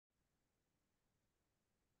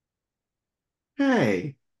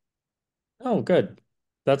Hey. Oh, good.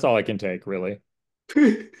 That's all I can take, really.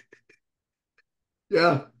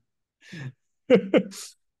 Yeah,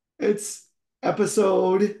 it's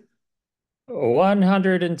episode.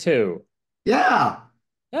 102. Yeah,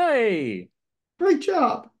 Hey, great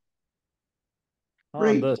job. on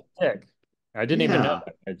Great. the stick. I didn't even know Yeah,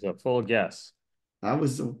 that. It's a full guess. that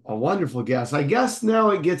was a wonderful guess. I guess now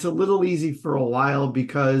it gets a little easy for a while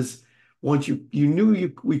because once you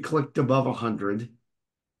knew we clicked above 100,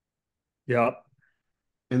 Yep.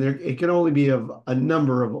 and there it can only be a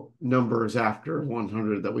number of numbers after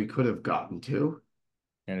 100 that we could have gotten to.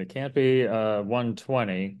 And it can't be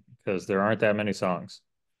 120 because there aren't that many songs.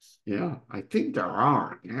 Yeah, I think there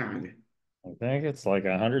are. God, I think it's like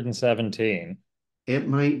 117. it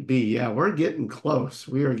might be. Yeah, we're getting close.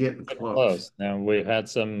 We are getting Getting close. close. Now we've had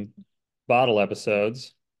some bottle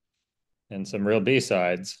episodes and some real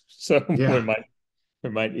B-sides. So Yeah. we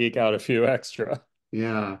might eke out a few extra.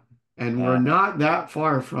 Yeah. And we're Uh, not that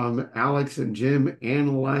far from Alex and Jim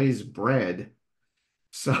Analyze Bread.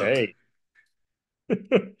 So hey,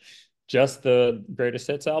 just the greatest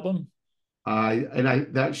hits album? I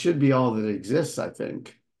that should be all that exists, I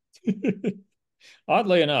think.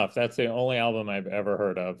 Oddly enough, that's the only album I've ever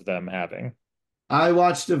heard of them having. I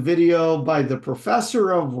watched a video by the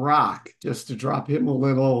Professor of Rock, just to drop him a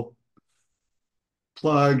little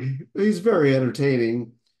plug. He's very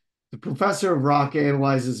entertaining. The Professor of Rock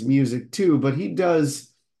analyzes music too, but he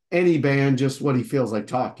does any band just what he feels like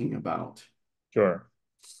talking about. Sure.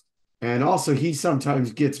 And also, he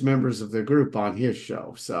sometimes gets members of the group on his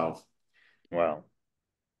show. So Well,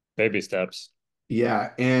 baby steps.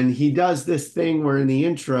 yeah, and he does this thing where in the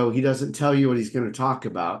intro, he doesn't tell you what he's going to talk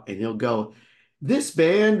about, and he'll go, "This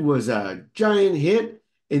band was a giant hit,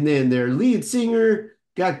 and then their lead singer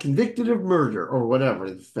got convicted of murder," or whatever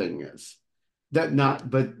the thing is. But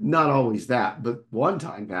not always that, but one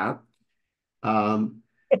time that. Um,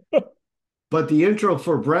 but the intro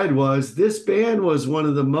for Bread was this band was one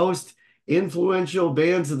of the most influential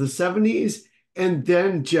bands of the 70s and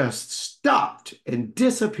then just stopped and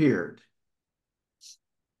disappeared.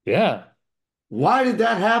 Yeah. Why did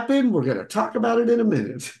that happen? We're going to talk about it in a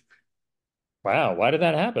minute. Wow. Why did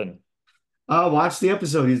that happen? Watch the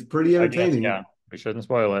episode. He's pretty I guess, entertaining. yeah. We shouldn't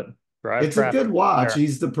spoil it. Drive It's a traffic good watch. there.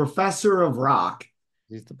 He's the professor of rock.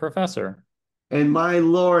 He's the professor. And my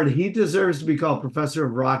Lord, he deserves to be called professor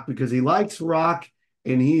of rock because he likes rock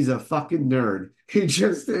and he's a fucking nerd. He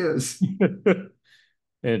just is.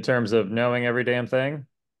 In terms of knowing every damn thing.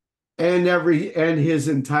 And his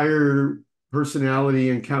entire personality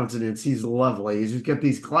and countenance, he's lovely. He's just got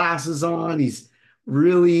these glasses on. He's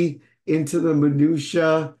really into the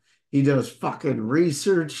minutia. He does fucking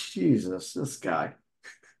research. Jesus, this guy.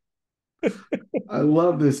 I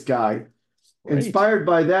love this guy. Great. Inspired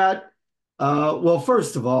by that, well,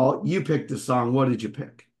 first of all, you picked the song. What did you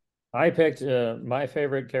pick? I picked my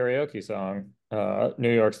favorite karaoke song,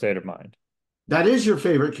 New York State of Mind. That is your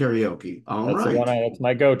favorite karaoke. All right. That's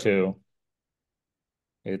my go-to.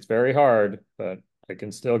 It's very hard, but I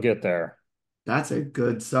can still get there. That's a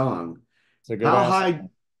good song. It's a good How ass high, song.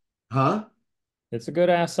 huh? It's a good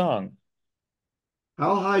ass song.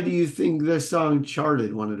 How high do you think this song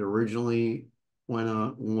charted when it originally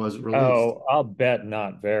was released? Oh, I'll bet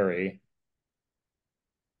not very,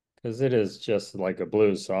 because it is just like a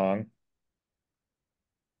blues song.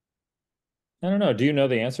 I don't know. Do you know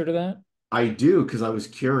the answer to that? I do because I was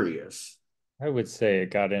curious. I would say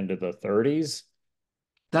it got into the 30s.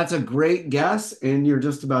 That's a great guess, and you're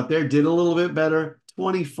just about there. Did a little bit better.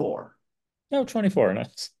 24. No, 24.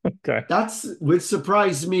 Nice. Okay. That's which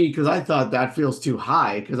surprised me because I thought that feels too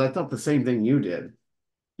high because I thought the same thing you did.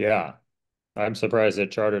 Yeah. I'm surprised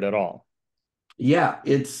it charted at all. Yeah,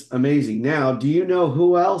 it's amazing. Now, do you know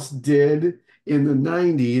who else did in the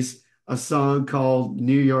 90s a song called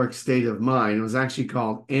New York State of Mind? It was actually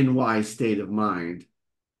called NY State of Mind.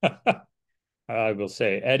 I will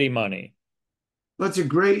say Eddie Money. That's a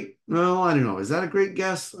great, no, I don't know. Is that a great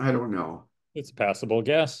guess? I don't know. It's a passable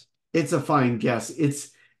guess. It's a fine guess.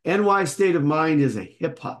 It's NY State of Mind is a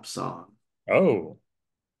hip hop song. Oh,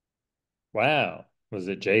 wow. Was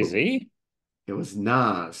it Jay-Z? It was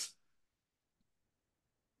Nas.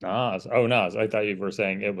 Nas. Oh, Nas. I thought you were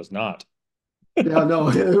saying it was not. Yeah, no,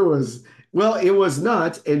 it was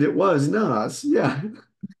not, and it was Nas. Yeah,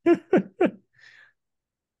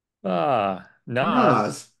 Nas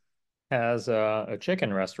Nas. has a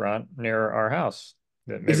chicken restaurant near our house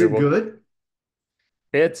that Is maybe it we'll. good?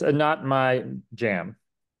 It's not my jam.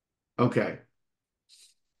 Okay. A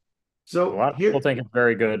So lot of people here, think it's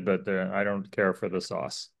very good, but I don't care for the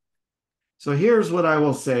sauce. So here's what I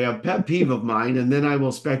will say, a pet peeve of mine, and then I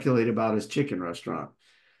will speculate about his chicken restaurant.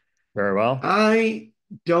 Very well. I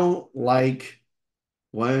don't like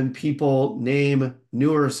when people name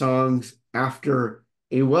newer songs after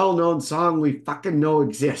a well-known song we fucking know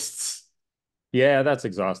exists. Yeah, that's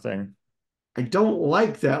exhausting. I don't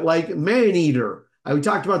like that. Like Man Eater. We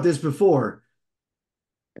talked about this before.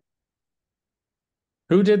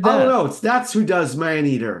 Who did Oh that? no, that's who does Man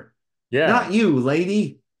Eater. Yeah, Not you,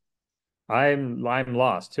 lady. I'm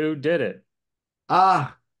lost. Who did it?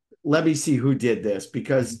 Ah, let me see who did this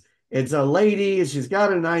because it's a lady. She's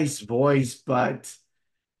got a nice voice, but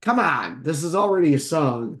come on, this is already a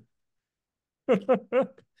song.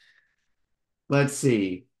 Let's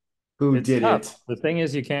see who It's did tough. it. The thing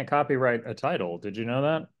is, you can't copyright a title. Did you know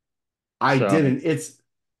that? I So, didn't. It's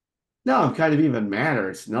no, it kind of even matter.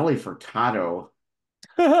 It's Nelly Furtado.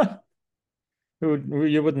 who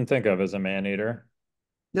you wouldn't think of as a man eater.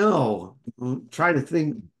 No, try to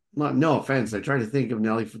think. Well, no offense. I try to think of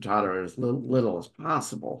Nelly Furtado as little as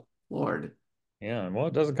possible. Lord. Yeah, well,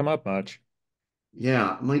 it doesn't come up much.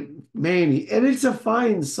 Yeah, I'm like, man, and it's a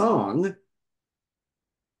fine song,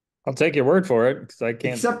 I'll take your word for it because I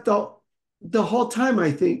can't except the whole time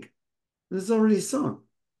I think this is already a song.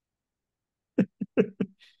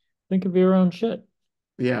 think of your own shit.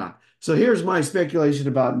 Yeah. So here's my speculation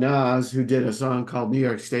about Nas, who did a song called New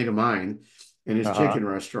York State of Mind in his Uh-huh. chicken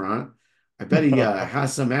restaurant. I bet he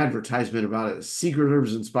has some advertisement about it, secret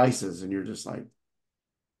herbs and spices, and you're just like,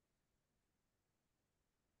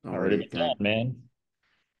 Already already been got. done, man.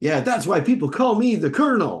 Yeah, that's why people call me the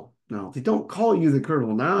Colonel. No, they don't call you the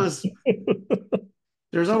Colonel, Nas.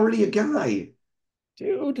 There's already a guy.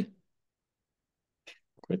 Dude,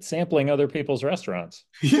 quit sampling other people's restaurants.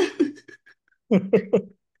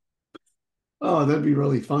 Oh, that'd be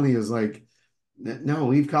really funny. Is like, no,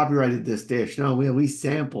 we've copyrighted this dish. No, we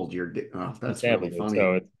sampled your dish. Oh, You that's really sampled it,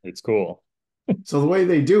 so funny. it's cool. So the way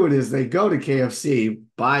they do it is they go to KFC,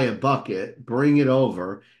 buy a bucket, bring it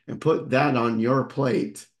over, and put that on your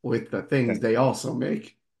plate with the things Okay. they also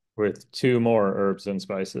make. With two more herbs and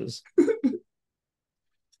spices.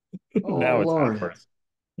 Oh, Now it's Lord. ours.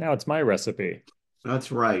 Now it's my recipe.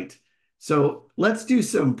 That's right. So let's do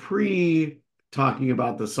some pre talking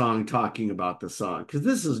about the song, talking about the song, because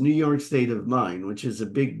this is New York State of Mind, which is a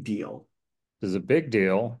big deal. This is a big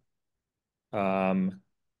deal. Um,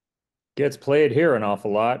 Gets played here an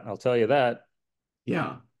awful lot, I'll tell you that.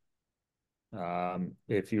 Yeah.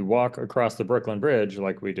 If you walk across the Brooklyn Bridge,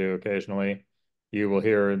 like we do occasionally, you will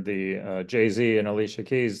hear the Jay-Z and Alicia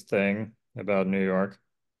Keys thing about New York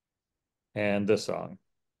and this song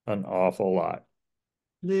an awful lot.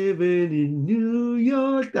 Living in New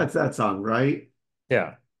York. That's that song, right?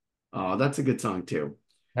 Yeah. Oh, that's a good song too.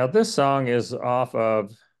 Now, this song is off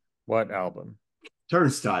of what album?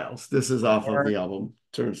 Turnstiles. This is off of Or the album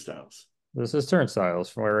Turnstiles. this is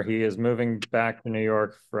Turnstiles, where he is moving back to New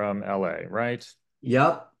York from LA, right?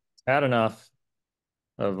 Yep. Had enough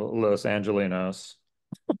of Los Angelinos.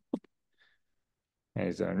 And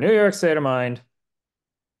he's in New York State of Mind.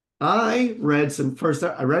 I read some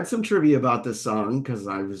trivia about this song because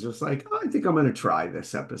I was just like, oh, I think I'm going to try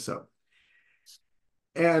this episode.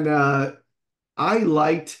 And I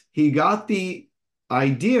liked, he got the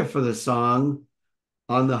idea for the song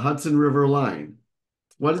on the Hudson River line.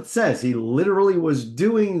 What it says, he literally was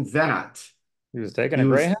doing that. He was taking He a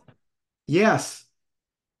was, Greyhound? yes,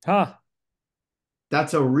 Huh.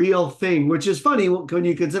 that's a real thing, which is funny when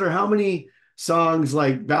you consider how many songs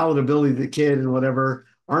like Ballad of Billy the Kid and whatever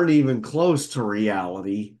aren't even close to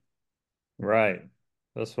reality. Right.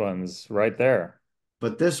 This one's right there.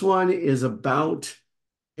 But this one is about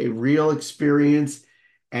a real experience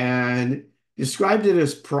and described it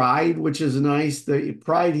as pride, which is nice. The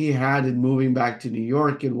pride he had in moving back to New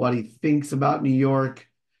York and what he thinks about New York,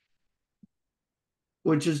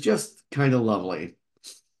 which is just kind of lovely.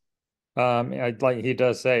 Like he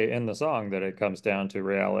does say in the song that it comes down to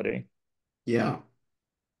reality. Yeah.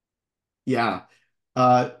 Yeah.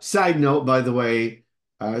 Side note, by the way,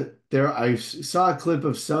 there I saw a clip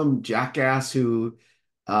of some jackass who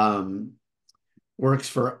um, works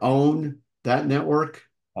for OWN, that network,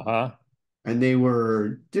 Uh-huh. and they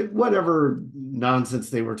were whatever nonsense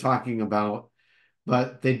they were talking about,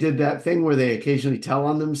 but they did that thing where they occasionally tell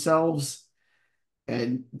on themselves,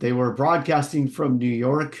 and they were broadcasting from New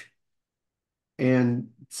York and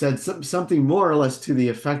said something more or less to the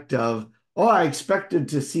effect of, "Oh, I expected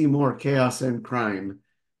to see more chaos and crime,"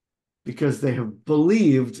 because they have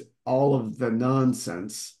believed all of the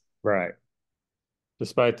nonsense. Right.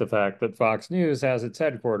 Despite the fact that Fox News has its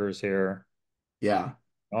headquarters here, Yeah.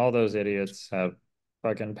 all those idiots have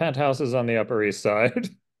fucking penthouses on the Upper East Side.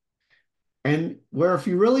 And where if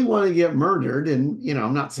you really want to get murdered, and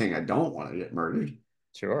I'm not saying I don't want to get murdered,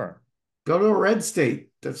 Sure. go to a red state.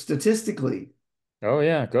 Statistically, Oh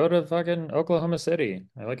yeah, go to fucking Oklahoma City.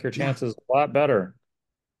 I like your yeah, chances a lot better.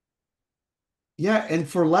 yeah, and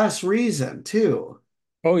for less reason too.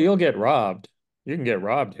 Oh, you'll get robbed. You can get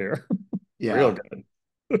robbed here. Real Yeah, good.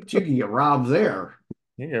 but you can get robbed there.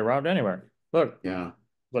 You can get robbed anywhere. Look, Yeah,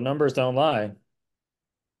 the numbers don't lie.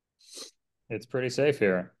 It's pretty safe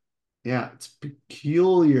here. yeah, it's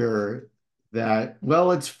peculiar that,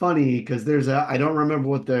 well, it's funny because I don't remember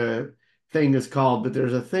what the thing is called, but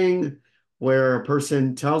there's a thing where a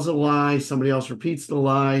person tells a lie, somebody else repeats the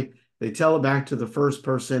lie, they tell it back to the first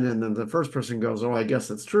person, and then the first person goes, "Oh, I guess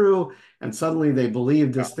it's true." And suddenly they believe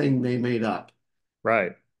Yeah. this thing they made up.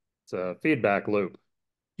 Right. It's a feedback loop.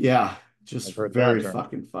 Yeah, just I've heard that very term.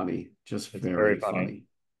 fucking funny. Just It's very very funny. funny.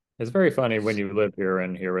 It's very funny when you live here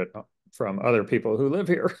and hear it from other people who live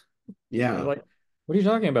here. They're Yeah. like, what are you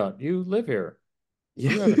talking about? You live here.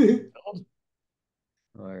 Yeah. You haven't been killed.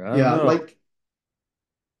 I'm like, I don't Yeah, know. like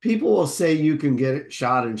people will say you can get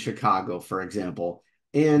shot in Chicago, for example,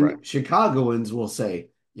 Right. and Chicagoans will say,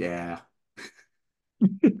 "Yeah,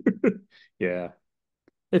 Yeah.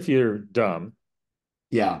 If you're dumb,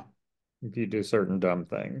 yeah, if you do certain dumb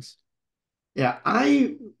things. yeah."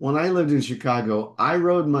 When I lived in Chicago, I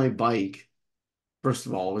rode my bike. First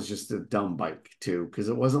of all, it was just a dumb bike too, because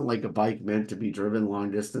it wasn't like a bike meant to be driven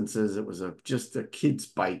long distances. It was just a kid's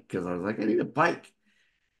bike because I was like, I need a bike,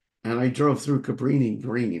 and I drove through Cabrini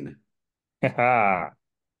Green.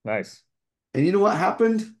 Nice. And you know what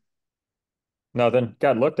happened? Nothing.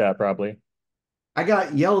 Got looked at probably. I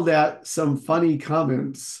got yelled at some funny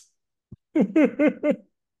comments. And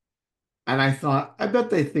I thought, I bet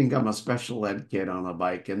they think I'm a special ed kid on a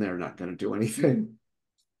bike and they're not going to do anything.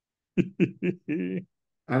 And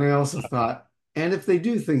I also thought, and if they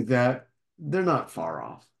do think that, they're not far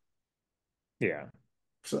off. Yeah,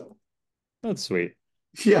 So, that's sweet.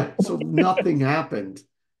 yeah, so nothing happened.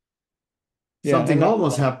 Yeah, and Something that,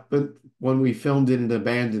 almost happened when we filmed in an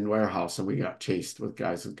abandoned warehouse and we got chased with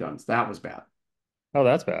guys with guns. That was bad. oh,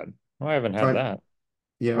 that's bad. Oh, I haven't had Try, that.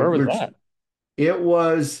 yeah, Where was that? it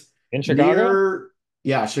was In Chicago? near,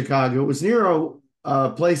 yeah, Chicago. It was near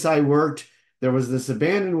a place I worked. There was this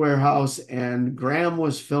abandoned warehouse, and Graham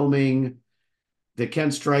was filming the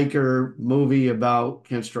Ken Stryker movie about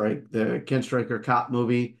the Ken Stryker cop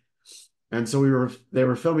movie. And so they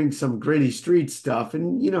were filming some gritty street stuff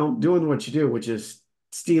and, doing what you do, which is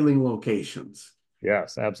stealing locations.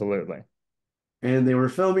 Yes, absolutely. And they were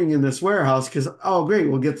filming in this warehouse because, oh, great,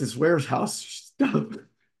 we'll get this warehouse stuff.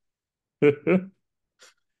 It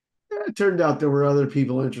turned out there were other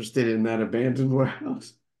people interested in that abandoned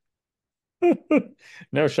warehouse.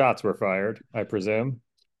 No shots were fired, I presume.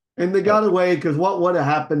 And they Uh, got away because what would have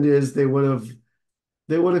happened is they would have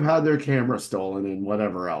had their camera stolen and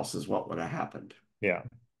whatever else is what would have happened. yeah.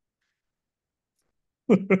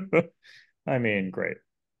 I mean, great.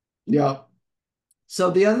 Yeah. So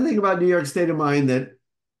the other thing about New York State of Mind that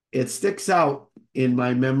it sticks out in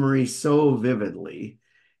my memory so vividly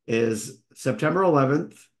is September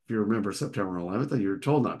 11th. If you remember September 11th, and you're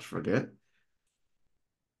told not to forget.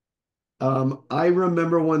 I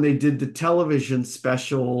remember when they did the television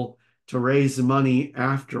special to raise money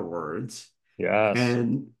afterwards, Yes.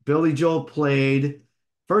 and Billy Joel played.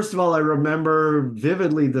 First of all, I remember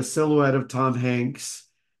vividly the silhouette of Tom Hanks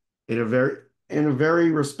in a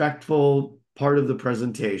very respectful part of the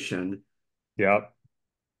presentation, Yep.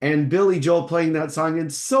 and Billy Joel playing that song.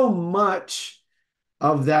 And so much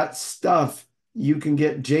of that stuff you can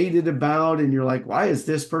get jaded about, and you're like, why is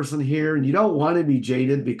this person here? And you don't want to be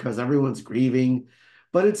jaded because everyone's grieving,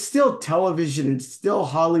 but it's still television, it's still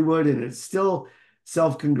Hollywood, and it's still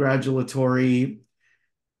self-congratulatory.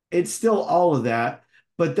 It's still all of that.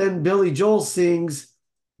 But then Billy Joel sings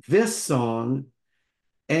this song,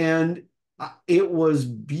 and it was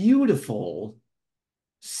beautiful,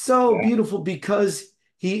 so Yeah. beautiful because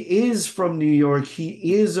he is from New York.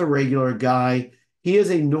 He is a regular guy. He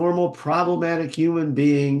is a normal, problematic human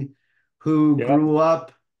being who Yep. grew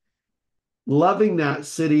up loving that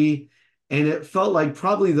city. And it felt like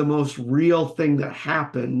probably the most real thing that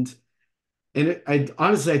happened. And I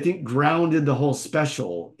honestly, I think grounded the whole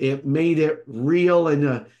special. It made it real in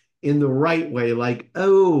the right way. Like,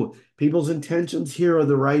 oh, people's intentions here are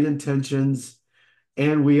the right intentions,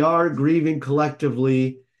 and we are grieving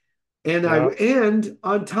collectively. Yep. And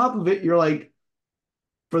on top of it, you're like,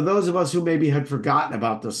 for those of us who maybe had forgotten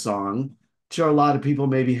about the song, sure a lot of people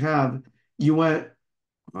maybe have, you went,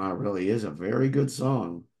 oh, it really is a very good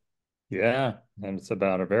song. Yeah. And it's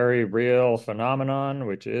about a very real phenomenon,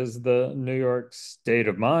 which is the New York state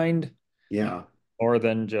of mind. Yeah. more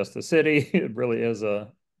than just a city. It really is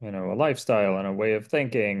a lifestyle and a way of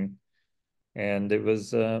thinking. And it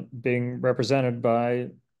was being represented by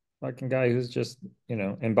fucking guy who's just,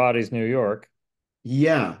 embodies New York.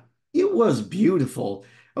 Yeah. It was beautiful.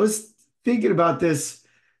 I was thinking about this.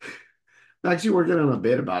 I'm actually working on a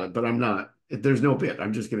bit about it, but I'm not. There's no bit.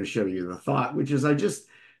 I'm just going to show you the thought, which is I just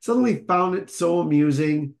suddenly found it so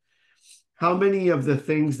amusing how many of the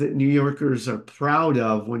things that New Yorkers are proud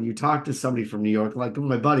of when you talk to somebody from New York, like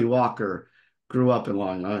my buddy Walker grew up in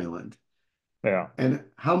Long Island, Yeah. and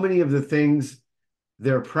how many of the things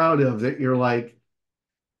they're proud of that you're like,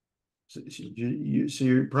 so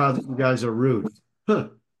you're proud that you guys are rude. Huh.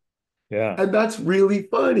 Yeah. And that's really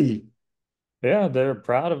funny. Yeah. They're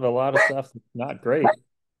proud of a lot of stuff that's not great.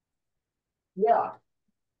 Yeah.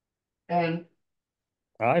 And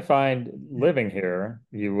I find living here,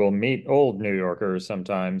 you will meet old New Yorkers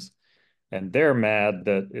sometimes, and they're mad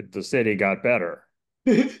that the city got better.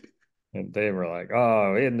 And they were like,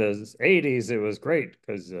 oh, in the 80s, it was great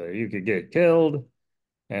because you could get killed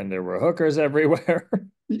and there were hookers everywhere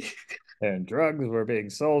and drugs were being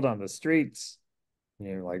sold on the streets. And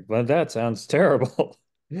you're like, well, that sounds terrible.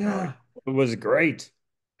 No, yeah. it was great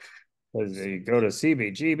because you go to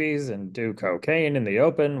CBGBs and do cocaine in the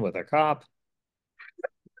open with a cop.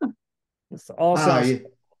 This all Ah, sounds, yeah.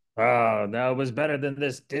 oh, no, it was better than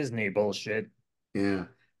this Disney bullshit. Yeah.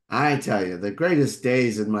 I tell you, the greatest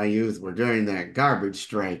days in my youth were during that garbage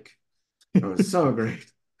strike. It was so great.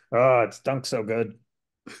 Oh, it stunk so good.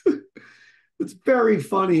 It's very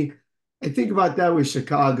funny. I think about that with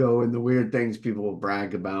Chicago and the weird things people will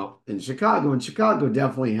brag about in Chicago. And Chicago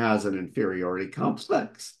definitely has an inferiority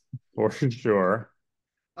complex. For sure.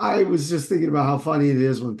 I was just thinking about how funny it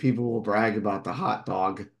is when people will brag about the hot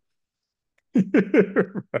dog. Right.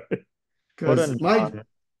 What a Because my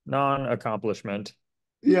non-accomplishment.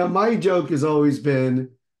 yeah, my joke has always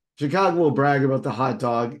been Chicago will brag about the hot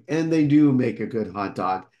dog, and they do make a good hot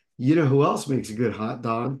dog. You know who else makes a good hot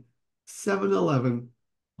dog? 7-Eleven.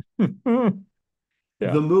 The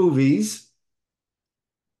Yeah. movies,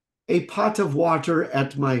 A Pot of Water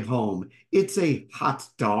at My Home. It's a hot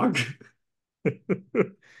dog.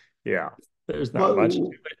 Yeah. There's not But much.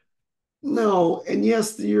 no, and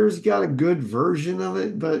yes, yours got a good version of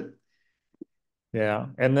it, but Yeah.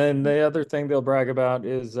 And then the other thing they'll brag about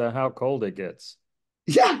is how cold it gets.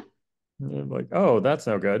 yeah, And you're like, oh, that's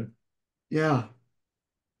no good. yeah,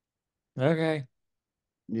 Okay.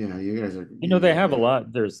 yeah, you guys are, They yeah, have a yeah,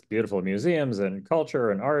 lot. There's beautiful museums and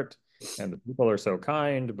culture and art, and the people are so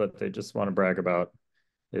kind, but they just want to brag about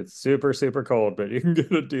it's super, super cold, but you can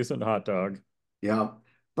get a decent hot dog. yeah.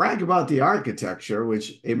 Brag about the architecture,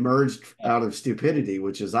 which emerged out of stupidity,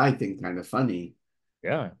 which is, I think, kind of funny.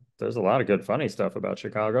 Yeah. There's a lot of good, funny stuff about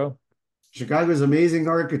Chicago. Chicago's amazing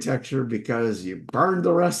architecture because you burned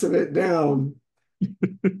the rest of it down.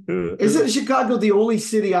 Isn't Chicago the only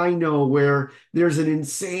city I know where there's an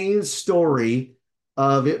insane story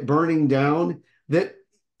of it burning down that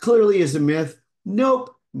clearly is a myth?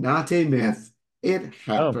 Nope, not a myth. It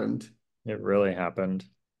Oh, happened. it really happened.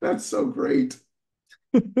 That's so great.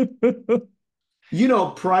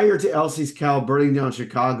 Prior to Elsie's Cow burning down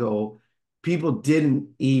Chicago, people didn't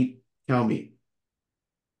eat cow meat.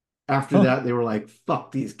 After Huh. that, they were like,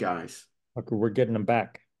 fuck these guys. Okay, we're getting them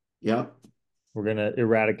back. Yep, We're gonna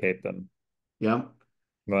eradicate them. yep.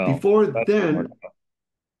 Well, Before that's then,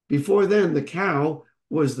 before then, the cow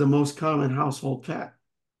was the most common household pet.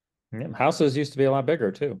 yeah, houses used to be a lot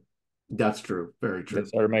bigger too. That's true. Very They true.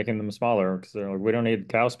 started making them smaller because they're like, we don't need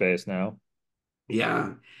cow space now. Yeah.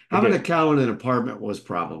 We Having a get cow in an apartment was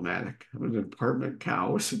problematic. Having an apartment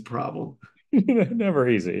cow was a problem. never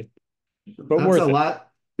easy, but That's a worth it. lot.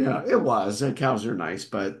 Yeah, it was. And cows are nice,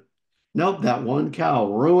 but nope, that one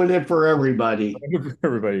cow ruined it for everybody.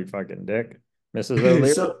 Everybody fucking dick. Mrs.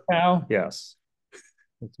 O'Leary's So cow? Yes.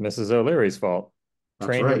 It's Mrs. O'Leary's fault. that's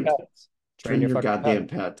Train your right. pets. Train Train your your fucking pets. goddamn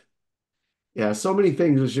pet. Yeah, so many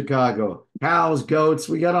things with Chicago. Cows, goats,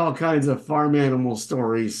 we got all kinds of farm animal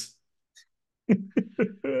stories.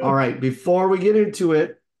 All right, before we get into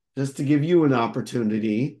it, just to give you an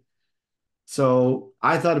opportunity. So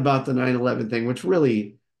I thought about the 9/11 thing, which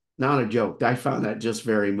really not a joke. I found that just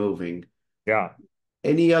very moving. Yeah.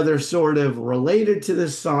 Any other sort of related to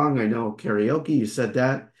this song? I know karaoke, you said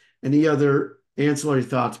that. Any other ancillary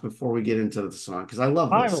thoughts before we get into the song? Because I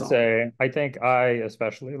love I this will song. say, I think I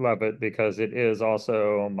especially love it because it is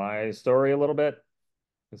also my story a little bit.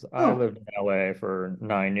 Because I Oh, lived in LA for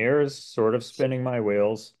 9 years, sort of spinning my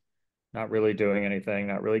wheels, not really doing anything,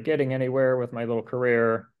 not really getting anywhere with my little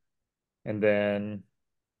career. And then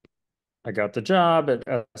I got the job at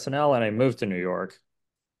SNL and I moved to New York.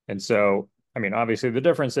 And so, I mean, obviously the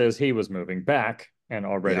difference is he was moving back and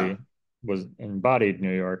Yeah. already was embodied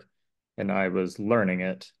New York, and I was learning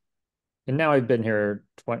it. And now I've been here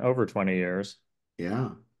over 20 years.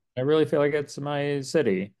 Yeah. I really feel like it's my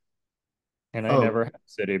city, and I Oh, never had a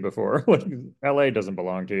city before. Like LA doesn't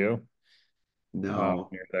belong to you no.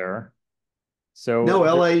 when you're there. So No, there's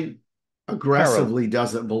LA parallel. aggressively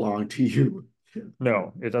doesn't belong to you.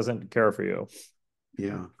 No, it doesn't care for you.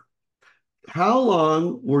 Yeah. How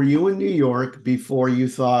long were you in New York before you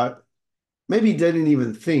thought, maybe didn't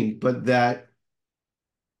even think, but that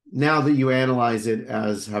now that you analyze it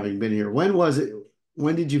as having been here, when was it?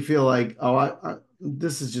 When did you feel like, oh,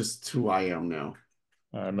 this is just who I am now?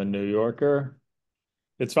 I'm a New Yorker.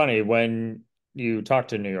 It's funny when you talk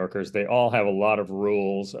to New Yorkers, they all have a lot of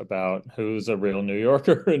rules about who's a real New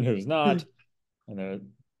Yorker and who's not.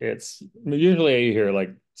 And it's usually you hear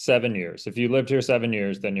like 7 years. If you lived here 7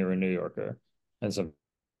 years, then you're a New Yorker. And some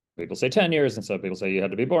people say 10 years, and some people say you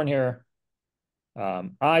had to be born here.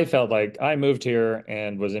 I felt like I moved here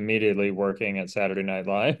and was immediately working at Saturday Night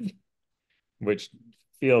Live, which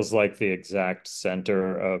feels like the exact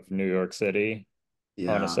center of New York City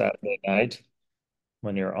on a Yeah. Saturday night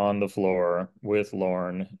when you're on the floor with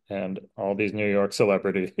Lorne and all these New York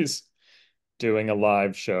celebrities doing a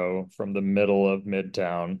live show from the middle of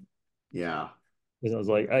Midtown. Yeah. I was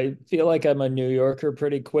like, I feel like I'm a New Yorker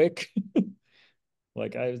pretty quick.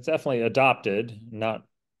 Like I was definitely adopted, not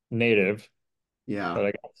native, Yeah. but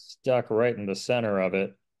I got stuck right in the center of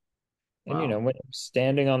it. And Wow. when I'm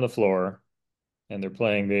standing on the floor and they're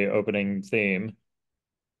playing the opening theme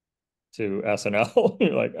to SNL,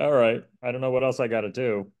 you're like, all right, I don't know what else I got to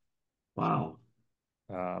do. Wow.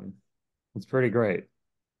 Um, it's pretty great.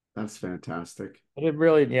 That's fantastic. But it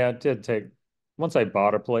really, yeah, it did take. Once I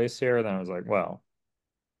bought a place here, then I was like, well,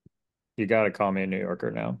 you got to call me a New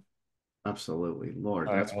Yorker now. Absolutely. Lord,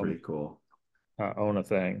 I that's own pretty cool. own a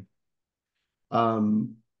thing.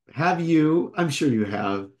 Um, have you, I'm sure you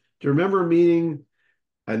have, do you remember meeting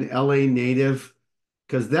an LA native?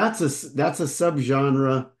 Because that's a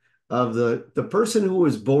subgenre of the person who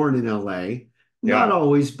was born in LA. Not Yeah.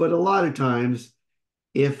 always, but a lot of times,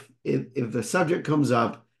 if the subject comes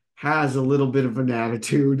up, has a little bit of an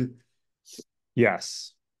attitude.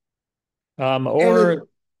 Yes. And then,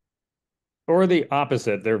 Or the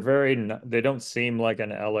opposite. They don't seem like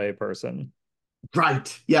an LA person.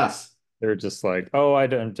 right, yes, They're just like, oh, I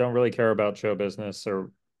don't really care about show business,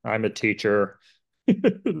 or I'm a teacher.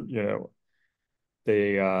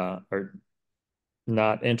 They are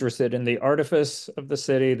not interested in the artifice of the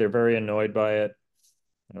city. They're very annoyed by it.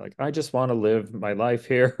 They're like, I just want to live my life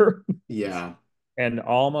here. yeah, And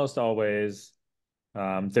almost always,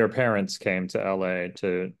 their parents came to LA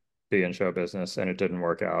to be in show business, and it didn't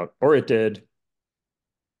work out, or it did.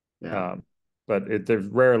 yeah, Um, but they're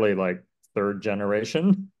rarely like third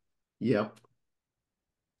generation. yep.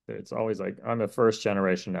 It's always like I'm a first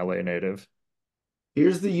generation LA native.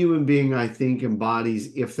 Here's the human being I think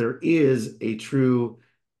embodies, if there is a true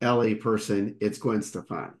LA person, it's Gwen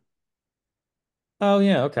Stefani. Oh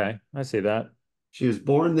yeah, okay, I see that. She was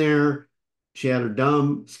born there. She had her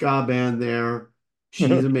dumb ska band there. She's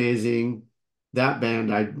amazing. That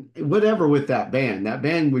band, whatever with that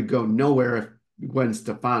band would go nowhere if Gwen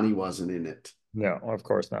Stefani wasn't in it. No, of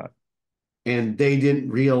course not. And they didn't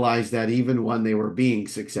realize that even when they were being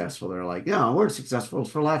successful. They're like, no, we're successful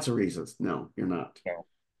for lots of reasons. No, you're not. No,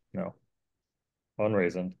 no, one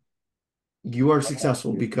reason. You are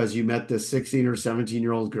successful because you met this 16 or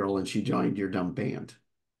 17-year-old girl and she joined your dumb band.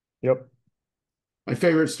 Yep. My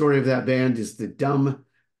favorite story of that band is the dumb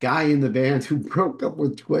guy in the band who broke up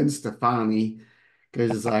with Gwen Stefani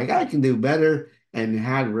because it's like, I can do better and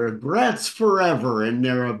had regrets forever. And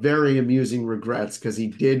they're a very amusing regrets because he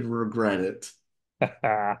did regret it.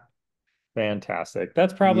 Fantastic.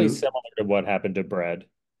 That's probably You, similar to what happened to Bread,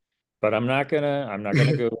 but I'm not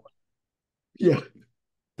gonna go. yeah,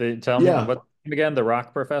 Tell me yeah, what again? The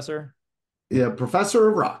rock professor? yeah. Professor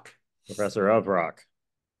of Rock. Professor of rock.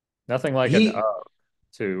 Nothing like an He,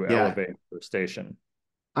 to yeah, elevate the station.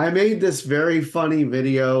 I made this very funny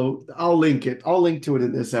video. I'll link it. I'll link to it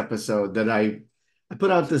in this episode that I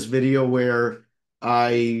put out this video where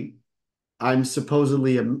I I'm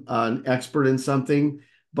supposedly an expert in something,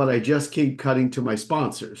 but I just keep cutting to my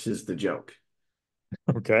sponsors, is the joke.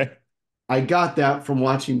 Okay. I got that from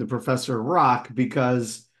watching The Professor of Rock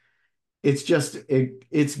because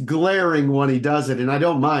it's glaring when he does it, and I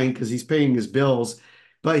don't mind because he's paying his bills.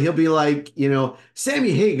 But he'll be like,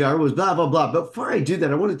 Sammy Hagar was blah blah blah. But before I do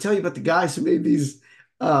that, I want to tell you about the guys who made these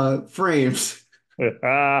frames.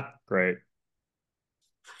 Ah, great.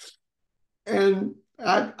 And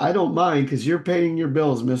I don't mind because you're paying your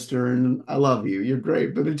bills, mister, and I love you. You're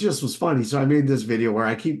great. But it just was funny. So I made this video where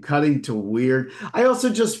I keep cutting to weird. I also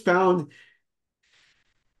just found,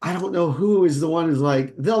 I don't know who is the one who's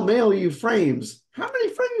like, they'll mail you frames. How many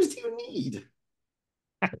frames do you need?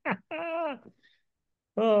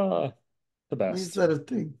 Oh, the Why is best. that a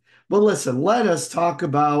thing? But listen, let us talk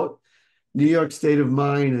about New York State of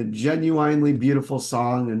Mind, a genuinely beautiful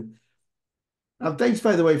song. And thanks,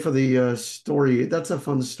 by the way, for the story. That's a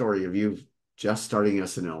fun story of you just starting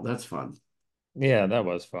SNL. That's fun. Yeah, that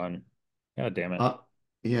was fun. God damn it. Uh,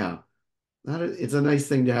 yeah, it's a nice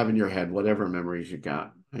thing to have in your head, whatever memories you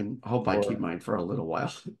got. And hope I keep Or mine for a little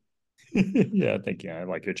while. yeah, thank you. I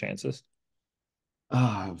like your chances.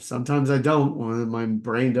 Sometimes I don't when my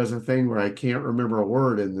brain does a thing where I can't remember a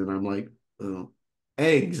word, and then I'm like, oh,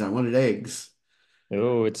 eggs. I wanted eggs.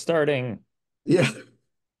 Oh, it's starting. Yeah.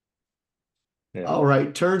 Yeah. All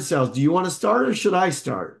right, turnstiles. Do you want to start or should I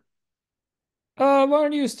start? Why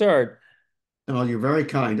don't you start? Oh, you're very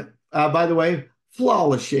kind. By the way,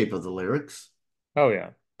 flawless shape of the lyrics. Oh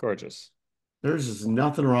yeah, gorgeous. There's just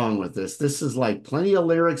nothing wrong with this. This is like plenty of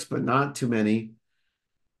lyrics, but not too many.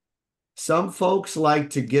 Some folks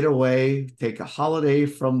like to get away, take a holiday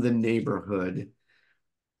from the neighborhood.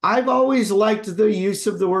 I've always liked the use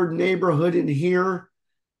of the word neighborhood in here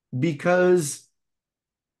because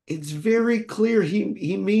it's very clear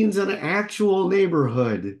he means an actual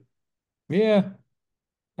neighborhood. Yeah.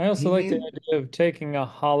 I He also like the mean, idea of taking a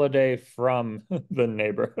holiday from the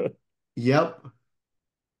neighborhood. yep.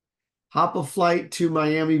 Hop a flight to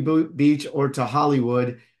Miami Beach or to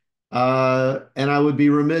Hollywood. And I would be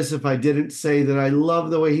remiss if I didn't say that I love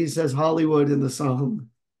the way he says Hollywood in the song.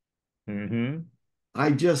 Mm-hmm.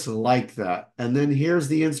 I just like that. And then here's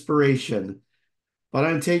the inspiration. But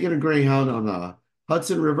I'm taking a Greyhound on the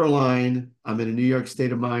Hudson River line. I'm in a New York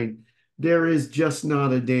state of mind. There is just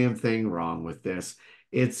not a damn thing wrong with this.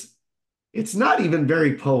 It's it's not even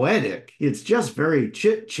very poetic. It's just very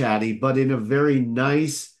chit-chatty, but in a very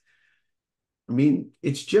nice, I mean,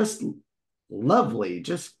 it's just lovely,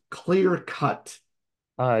 just clear cut.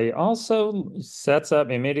 I also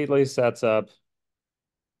immediately sets up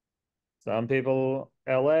some people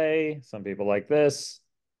LA, some people like this.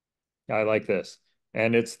 I like this.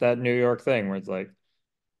 And it's that New York thing where it's like,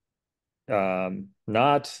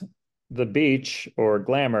 not the beach or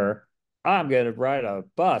glamour. I'm gonna ride a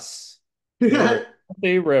bus near the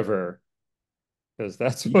Filthy River because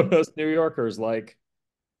that's what us New Yorkers like,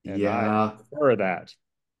 and I Yeah, prefer that.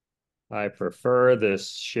 I prefer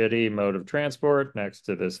this shitty mode of transport next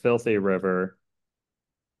to this filthy river.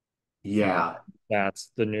 Uh, yeah.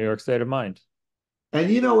 that's the New York state of mind. And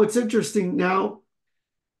you know what's interesting now?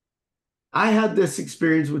 I had this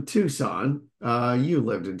experience with Tucson. You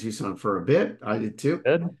lived in Tucson for a bit. I did too.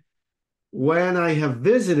 Good? When I have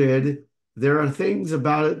visited, there are things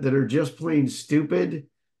about it that are just plain stupid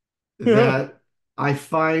that I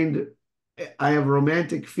find I have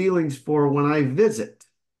romantic feelings for when I visit.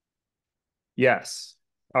 Yes.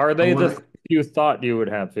 Are they When the I, things you thought you would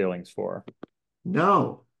have feelings for?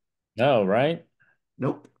 no, No, right?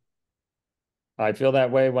 nope. I feel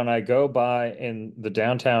that way when I go by in the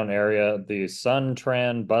downtown area, the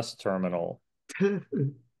Suntran bus terminal,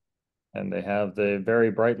 and they have the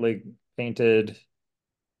very brightly painted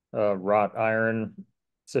wrought iron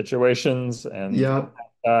situations and Yep.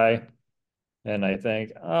 sky. And I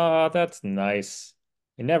think, oh, that's nice.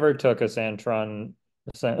 He never took a Santron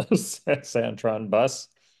bus.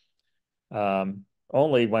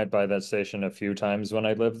 Only went by that station a few times when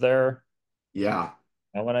I lived there. Yeah.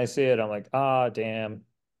 And when I see it, I'm like, ah, damn,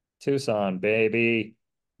 Tucson, baby.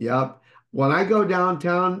 Yep. When I go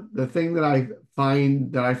downtown, the thing that I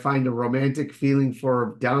find a romantic feeling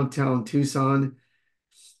for downtown Tucson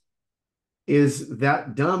is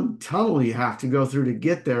that dumb tunnel you have to go through to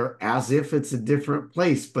get there as if it's a different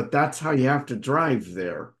place, but that's how you have to drive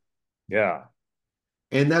there. Yeah.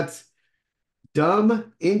 And that's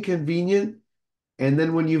dumb, inconvenient. And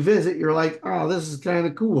then when you visit, you're like, oh, this is kind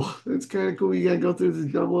of cool. It's kind of cool. You got to go through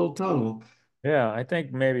this dumb little tunnel. Yeah. I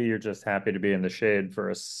think maybe you're just happy to be in the shade for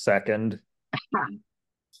a second.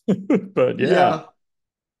 But yeah,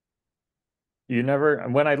 Yeah.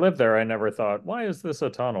 when I lived there, I never thought, why is this a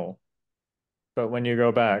tunnel? But when you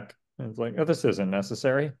go back, it's like, oh, this isn't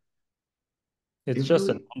necessary. It's It just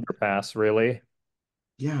an really, underpass, really.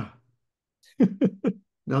 yeah.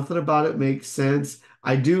 Nothing about it makes sense.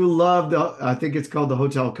 I do love I think it's called the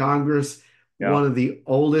Hotel Congress, one Yep. of the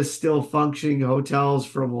oldest still functioning hotels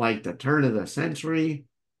from like the turn of the century.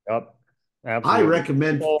 Yep. I Absolutely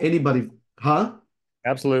recommend beautiful. anybody, huh?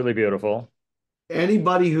 Absolutely beautiful.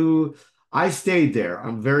 Anybody who I stayed there.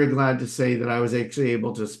 I'm very glad to say that I was actually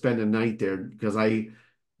able to spend a night there because I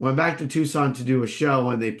went back to Tucson to do a show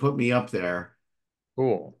and they put me up there.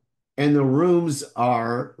 Cool. And the rooms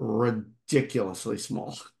are ridiculously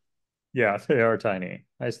small. Yeah, they are tiny.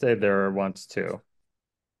 I stayed there once too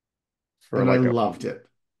for And I like a, loved it.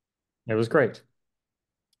 it was great.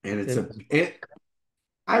 And It was,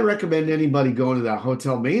 I recommend anybody going to that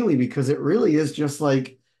hotel mainly because it really is just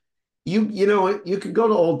like you know, you could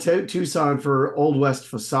go to Tucson for Old West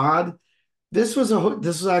facade. This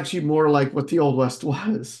was actually more like what the Old West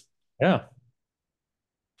was. yeah,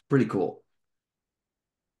 Pretty cool.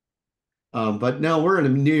 But now we're in a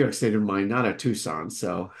New York state of mind, not a Tucson.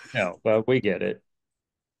 So no, but we get it.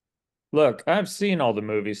 Look, I've seen all the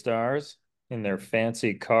movie stars in their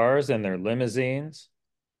fancy cars and their limousines,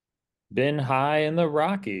 been high in the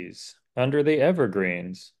Rockies, under the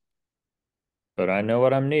evergreens, but I know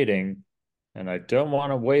what I'm needing, and I don't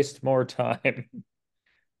want to waste more time.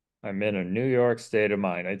 I'm in a New York state of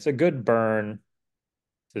mind. It's a good burn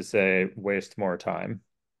to say waste more time.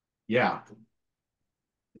 yeah.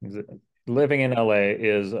 Living in LA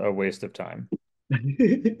is a waste of time.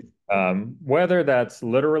 Whether that's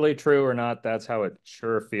literally true or not, that's how it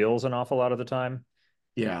sure feels an awful lot of the time.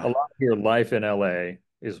 A Yeah. lot of your life in LA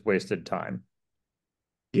is wasted time.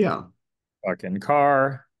 Yeah. Stuck in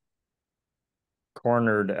car,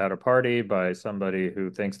 cornered at a party by somebody who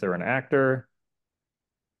thinks they're an actor.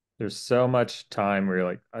 There's so much time where you're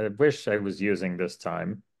like, I wish I was using this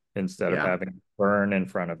time instead of Yeah. having it burn in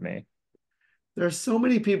front of me. There's so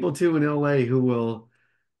many people too in LA who will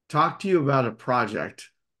talk to you about a project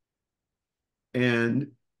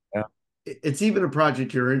and Yeah, it's even a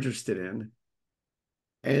project you're interested in.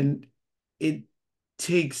 And it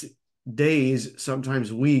takes days,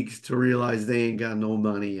 sometimes weeks to realize they ain't got no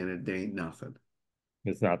money and it ain't nothing.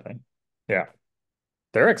 it's nothing. Yeah,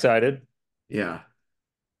 they're excited Yeah.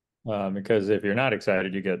 because if you're not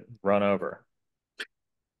excited, you get run over.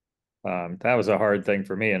 That was a hard thing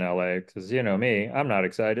for me in LA because you know me, I'm not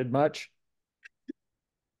excited much.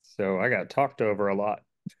 So I got talked over a lot.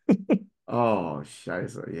 Oh,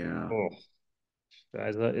 scheiße. Yeah. Oh,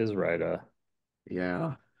 Shiza is right.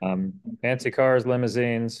 Yeah. Fancy cars,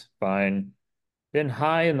 limousines, fine. Been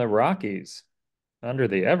high in the Rockies under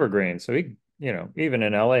the Evergreen. So he, you know, even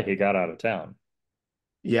in LA, he got out of town.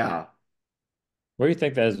 Yeah. Where do you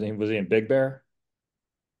think that is? Was he in Big Bear?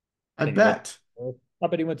 I Think he went, bet. I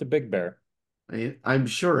bet he went to Big Bear. I'm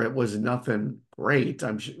sure it was nothing great.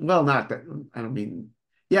 I'm sure, well, not that, I don't mean,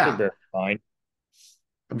 Big yeah, Bear, fine.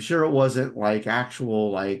 I'm sure it wasn't like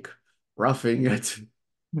actual, like roughing it.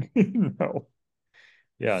 No.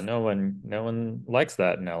 Yeah, no one likes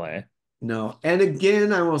that in LA. No. And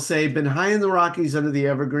again, I will say, been high in the Rockies under the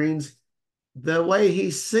Evergreens. The way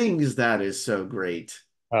he sings that is so great.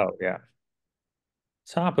 Oh, yeah.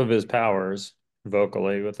 Top of his powers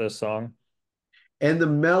vocally with this song. And the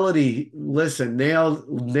melody, listen,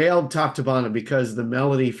 nailed top to bottom because the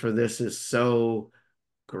melody for this is so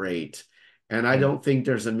great. And I And don't think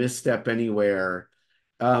there's a misstep anywhere.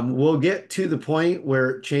 We'll get to the point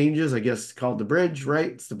where it changes. I guess it's called the bridge,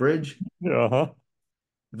 right? It's the bridge. uh-huh.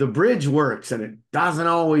 The bridge works and it doesn't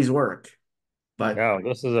always work. But No,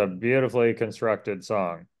 this is a beautifully constructed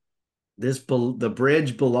song. the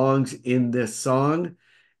bridge belongs in this song.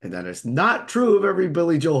 And that is not true of every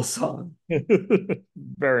Billy Joel song.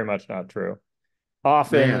 Very much not true.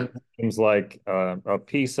 Often Man, seems like a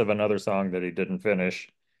piece of another song that he didn't finish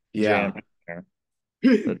yeah. jammed in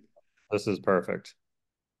there, but this is perfect.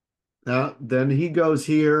 Now, then he goes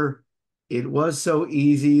here. It was so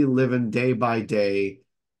easy living day by day.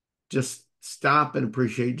 Just stop and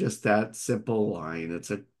appreciate just that simple line. It's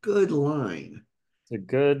a good line. It's a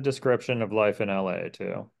good description of life in LA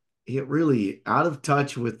too. It really out of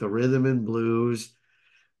touch with the rhythm and blues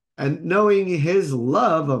and knowing his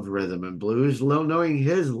love of rhythm and blues, knowing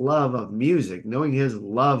his love of music, knowing his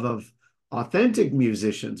love of authentic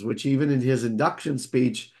musicians, which even in his induction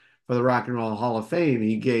speech for the Rock and Roll Hall of Fame,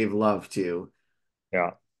 he gave love to.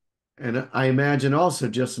 Yeah. And I imagine also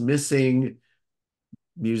just missing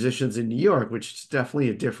musicians in New York, which is definitely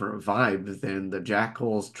a different vibe than the Jack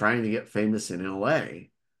Holes trying to get famous in LA.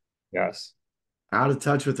 Yes. Out of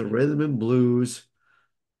touch with the rhythm and blues.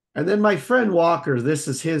 And then my friend Walker, this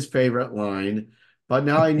is his favorite line, but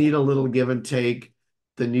now I need a little give and take.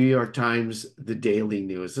 The New York Times, the Daily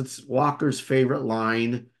News. It's Walker's favorite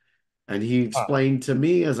line. And he Ah. explained to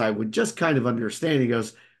me, as I would just kind of understand, he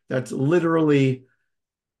goes, that's literally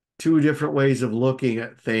two different ways of looking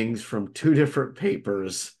at things from two different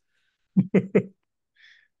papers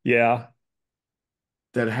Yeah.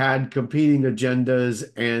 that had competing agendas,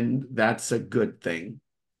 and that's a good thing.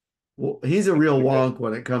 Well, he's a real wonk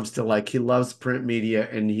when it comes to like he loves print media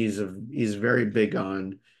and he's very big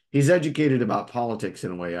on he's educated about politics in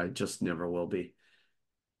a way I just never will be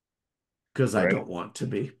because I Right. don't want to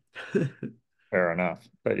be. Fair enough.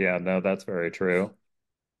 But yeah, no, that's very true.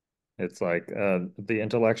 It's like the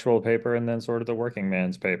intellectual paper and then sort of the working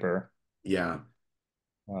man's paper. Yeah.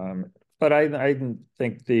 But I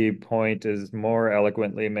think the point is more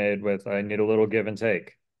eloquently made with I need a little give and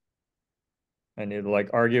take. I need to like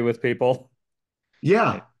argue with people. I need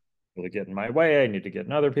Yeah. to get in my way. I need to get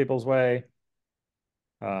in other people's way.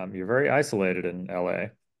 You're very isolated in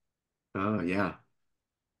LA. Oh, yeah.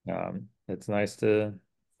 It's nice to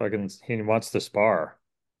fucking he wants to spar.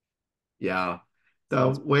 Yeah. The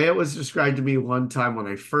That's way it was described to me one time when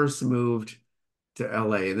I first moved to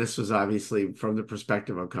LA, and this was obviously from the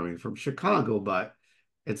perspective of coming from Chicago, but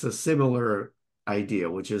it's a similar idea,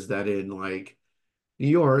 which is that in like New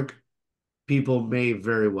York, people may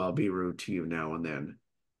very well be rude to you now and then,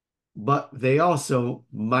 but they also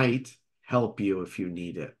might help you if you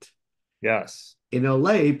need it. yes. In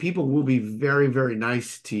LA, people will be very, very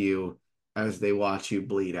nice to you as they watch you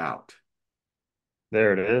bleed out.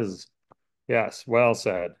 There it is. Yes, well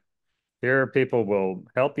said. Here people will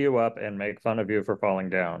help you up and make fun of you for falling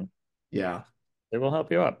down. Yeah, They will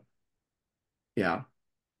help you up yeah.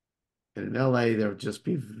 And in LA, they'll just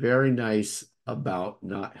be very nice about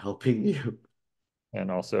not helping you.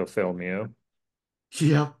 and also film you,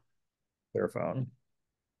 Yeah, their phone.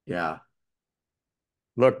 yeah.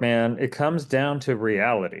 Look, man, it comes down to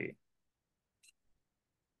reality.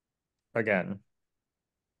 Again,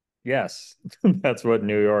 yes, that's what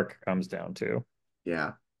New York comes down to.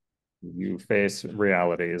 Yeah, You face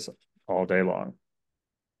realities all day long.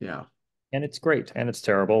 yeah. And it's great. And it's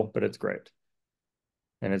terrible, but it's great.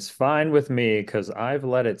 And it's fine with me because I've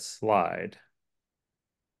let it slide.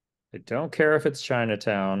 I don't care if it's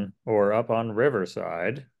Chinatown or up on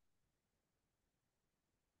Riverside.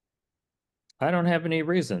 I don't have any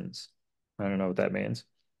reasons. I don't know what that means.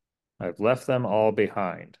 I've left them all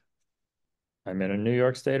behind. I'm in a New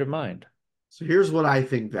York state of mind. So here's what I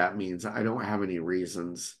think that means. I don't have any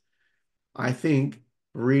reasons. I think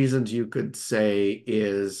reasons you could say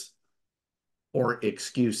is, or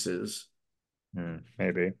excuses,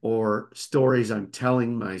 Maybe. or stories I'm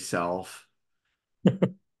telling myself.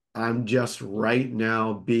 I'm just right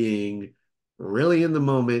now being really in the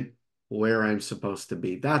moment where I'm supposed to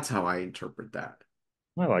be. That's how I interpret that.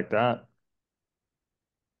 I like that.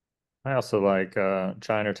 I also like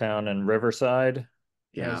Chinatown and Riverside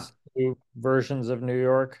Yeah. as two versions of New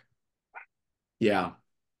York. Yeah.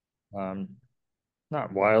 Um,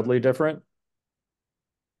 Not wildly different,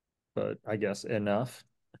 but I guess enough.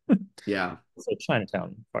 Yeah. So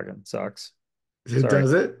Chinatown fucking sucks. Sorry,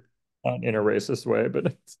 Does it? not in a racist way,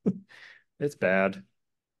 but it's bad.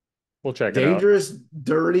 We'll check it out. Dangerous,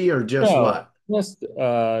 dirty, or just No, what? just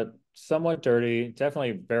somewhat dirty,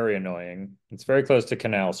 definitely very annoying. It's very close to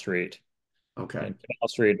Canal Street, Okay. and Canal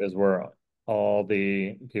Street is where all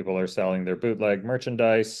the people are selling their bootleg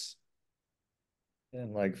merchandise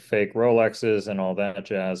and like fake Rolexes and all that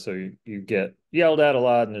jazz. So you get yelled at a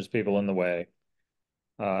lot, and there's people in the way,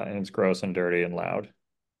 and it's gross and dirty and loud.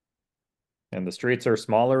 And the streets are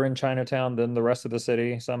smaller in Chinatown than the rest of the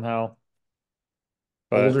city somehow.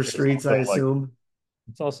 Older But streets, I assume.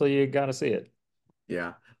 it's also you got to see it. Yeah.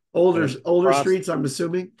 And Older it's older across streets, I'm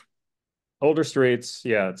assuming. older streets.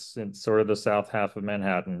 Yeah, it's sort of the south half of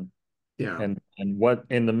Manhattan. Yeah. And what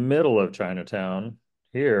in the middle of Chinatown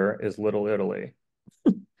here is Little Italy.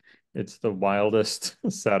 It's the wildest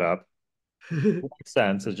setup. Makes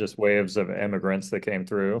sense. It's just waves of immigrants that came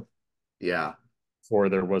through Yeah. before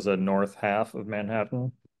there was a north half of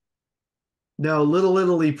Manhattan. No, Little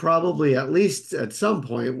Italy probably, at least at some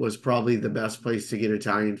point, was probably the best place to get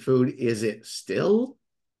Italian food. Is it still?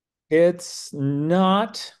 It's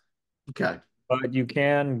not, Okay. but you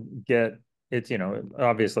can get it's,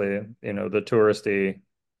 obviously, the touristy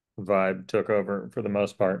vibe took over for the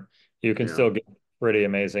most part. You can Yeah. still get pretty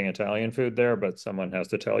amazing Italian food there, but someone has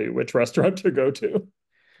to tell you which restaurant to go to.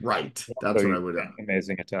 Right. So That's what I you would. get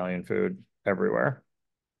amazing Italian food everywhere.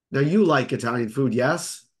 Now you like Italian food,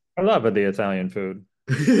 yes? I love the Italian food.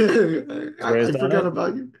 I Raised on forgot it.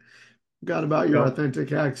 about you. Forgot about your Well,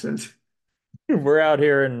 authentic accent. we're out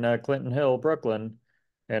here in Clinton Hill, Brooklyn,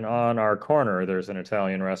 and on our corner, there's an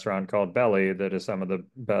Italian restaurant called Belly that is some of the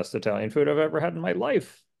best Italian food I've ever had in my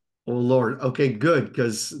life. Oh Lord. Okay, good,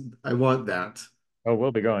 because I want that. Oh,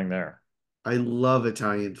 we'll be going there. I love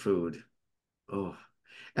Italian food. Oh.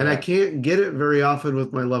 And I Yeah. can't get it very often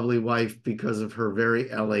with my lovely wife because of her very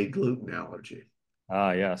LA gluten allergy.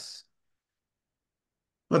 Ah, yes.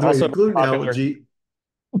 By the way, Also gluten popular. allergy,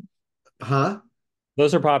 Huh?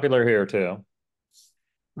 Those are popular here too.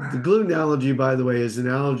 The gluten allergy, by the way, is an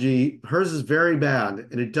allergy. Hers is very bad,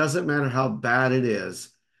 and it doesn't matter how bad it is.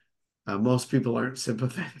 Most people aren't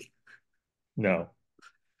sympathetic. No,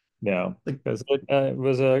 no, Like, because it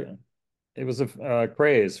was a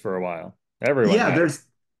craze for a while. Everyone yeah, had it. there's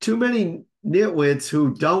too many nitwits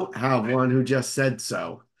who don't have one who just said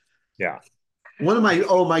so. Yeah. One of my,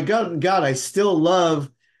 oh my God, I still love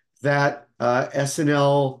that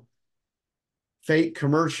SNL fake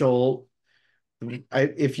commercial.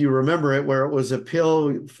 If you remember it, where it was a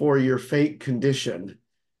pill for your fake condition.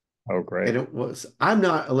 Oh, And great. it was, I'm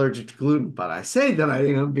not allergic to gluten, but I say that I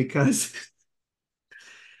am because,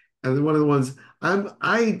 and one of the ones, I'm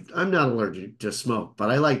not allergic to smoke, but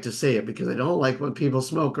I like to say it because I don't like when people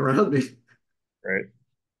smoke around me. Do Great.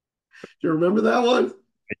 you remember that one?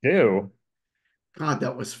 I do. God,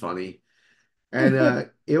 that was funny. And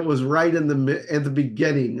it was right in at the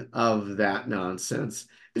beginning of that nonsense.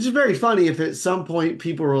 It's just very funny if at some point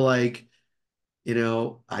people were like,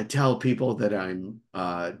 I tell people that I'm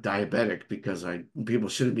diabetic because I people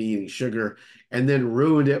shouldn't be eating sugar, and then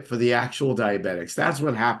ruined it for the actual diabetics. That's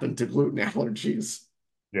what happened to gluten allergies.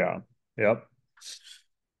 Yeah. Yep.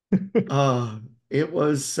 Uh, it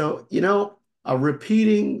was so, a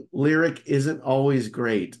repeating lyric isn't always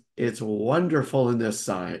great. It's wonderful in this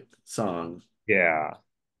song. Yeah.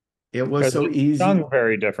 It was Because so it's easy. sung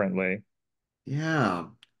very differently. Yeah.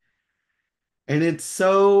 And it's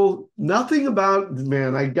so nothing about,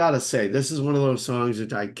 man, I gotta say, this is one of those songs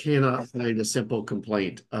that I cannot find a single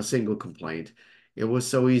complaint. It was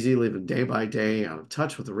so easy living day by day, out of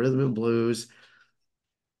touch with the rhythm and blues.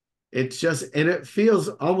 It's just, and it feels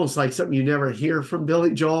almost like something you never hear from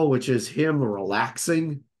Billy Joel, which is him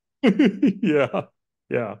relaxing. Yeah.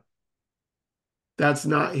 Yeah. That's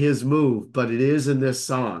not his move, but it is in this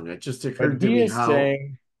song. It just But occurred to he me is how,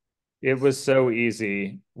 saying it was so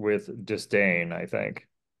easy with disdain, I think.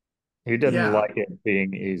 He didn't yeah, like it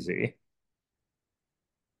being easy.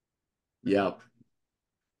 yep,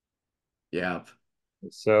 yep.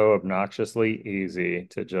 It's so obnoxiously easy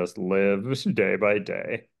to just live day by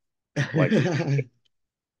day. Like,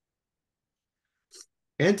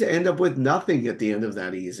 And to end up with nothing at the end of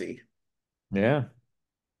that easy. yeah.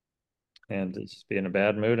 And just be in a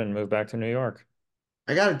bad mood and move back to New York.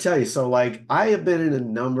 I got to tell you, so like I have been in a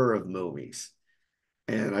number of movies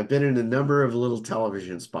and I've been in a number of little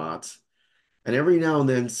television spots. And every now and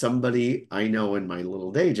then somebody I know in my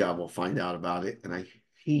little day job will find out about it. And I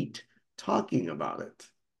hate talking about it.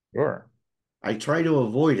 Sure. I try to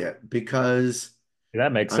avoid it because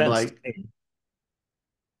That makes I'm sense to like, me.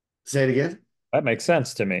 say it again. That makes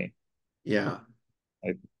sense to me. Yeah.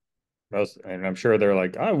 Like most, and I'm sure they're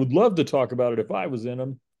like, I would love to talk about it if I was in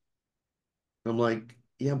them. I'm like,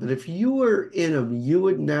 yeah, but if you were in them, you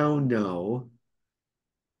would now know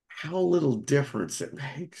how little difference it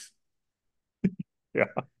makes. Yeah.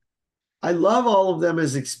 I love all of them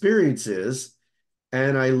as experiences.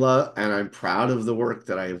 And I'm proud of the work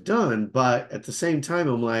that I have done, but at the same time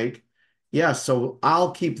I'm like, yeah, so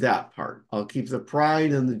I'll keep that part. I'll keep the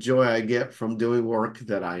pride and the joy I get from doing work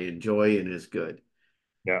that I enjoy and is good.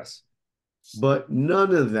 Yes. But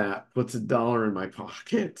none of that puts a dollar in my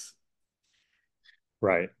pocket.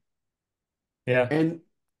 Right. Yeah. And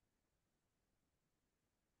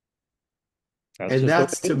That's and just the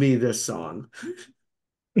that's way to me this song.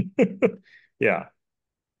 it is. Yeah.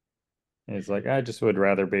 And it's like, I just would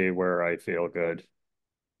rather be where I feel good.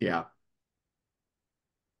 Yeah.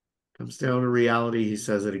 Comes down to reality. He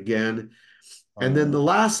says it again. And then Um, the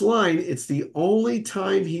last line, it's the only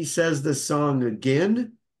time he says this song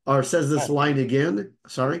again, or says this line again.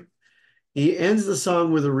 Sorry. He ends the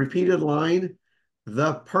song with a repeated line,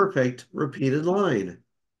 the perfect repeated line.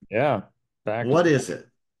 yeah. Back. What is it?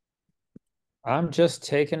 I'm just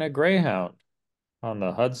taking a Greyhound on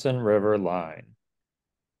the Hudson River line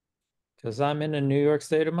because I'm in a New York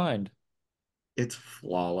state of mind. It's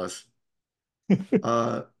flawless.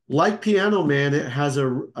 Like Piano Man, it has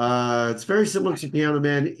it's very similar to Piano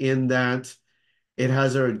Man in that it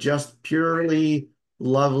has a just purely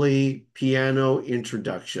lovely piano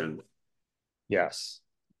introduction. Yes.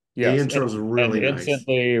 The Yes. intro is And really nice.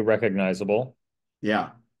 instantly recognizable.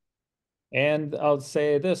 Yeah, And I'll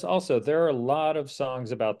say this also, there are a lot of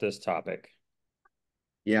songs about this topic,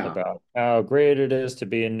 yeah, about how great it is to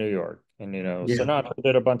be in New York. And, yeah, Sinatra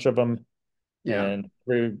did a bunch of them, yeah. and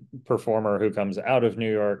every performer who comes out of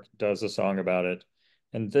New York does a song about it.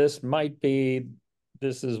 And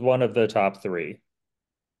this is one of the top three.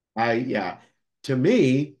 Yeah. To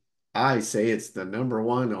me, I say it's the number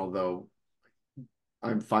one, although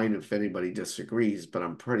I'm fine if anybody disagrees, but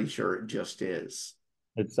I'm pretty sure it just is.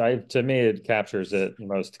 It's I to me it captures it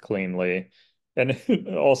most cleanly. And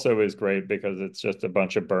it also is great because it's just a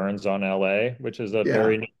bunch of burns on LA, which is a Yeah,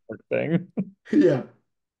 very New York thing yeah,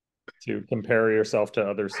 to compare yourself to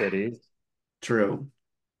other cities. true.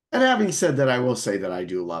 And having said that, I will say that I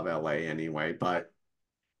do love LA anyway, but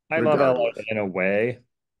I love LA regardless, in a way.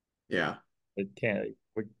 yeah.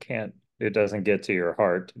 It doesn't get to your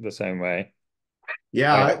heart the same way. I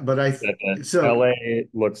Yeah, but I said that so LA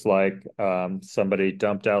looks like somebody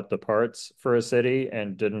dumped out the parts for a city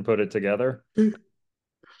and didn't put it together.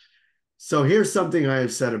 so here's something I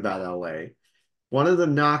have said about LA. One of the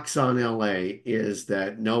knocks on LA is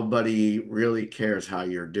that nobody really cares how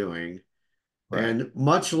you're doing. Right. And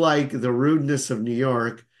much like the rudeness of New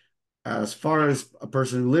York, as far as a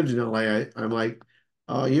person who lived in LA, I'm like,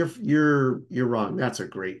 oh, you're wrong. That's a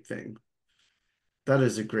great thing. That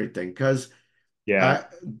is a great thing because Yeah.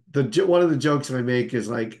 I the one of the jokes I make is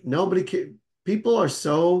like nobody can, people are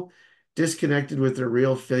so disconnected with their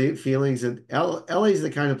real feelings, and LA is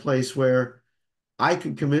the kind of place where I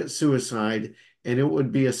could commit suicide and it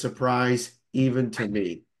would be a surprise even to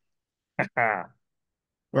me.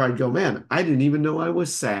 Where I'd go, man, I didn't even know I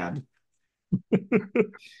was sad.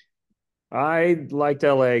 I liked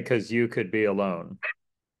LA because you could be alone,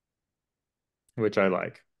 which I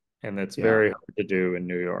like. And it's Yeah, very hard to do in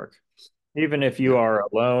New York. Even if you yeah, are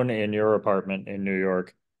alone in your apartment in New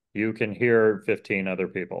York, you can hear 15 other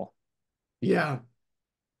people yeah,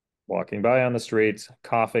 walking by on the streets,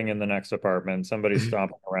 coughing in the next apartment, somebody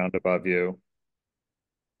stomping around above you.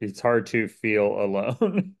 It's hard to feel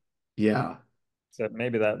alone. yeah, Except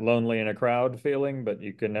maybe that lonely in a crowd feeling, but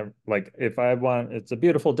you can never, like, if I want, it's a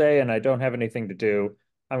beautiful day and I don't have anything to do,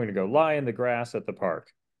 I'm going to go lie in the grass at the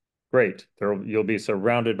park. Great. You'll be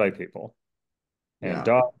surrounded by people and yeah.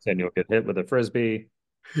 dogs, and you'll get hit with a frisbee.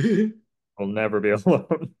 You'll never be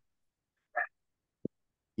alone.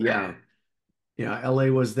 Yeah, yeah. LA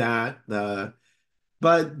was that.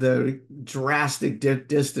 But the drastic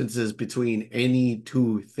distances between any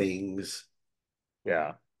two things.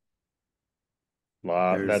 Yeah.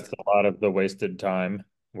 There's, That's a lot of the wasted time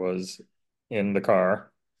was in the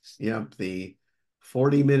car. yep, the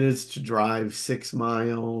 40 minutes to drive 6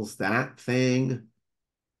 miles, that thing.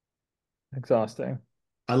 Exhausting.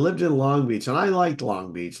 I lived in Long Beach and I liked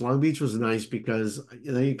Long Beach. Long Beach was nice because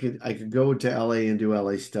I could go to LA and do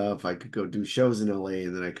LA stuff. I could go do shows in LA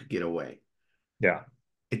and then I could get away. Yeah.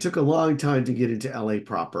 It took a long time to get into LA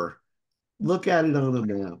proper. Look at it on the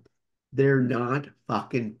map. They're not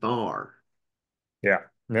fucking far. Yeah.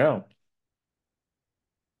 No.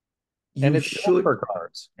 And You it's built should for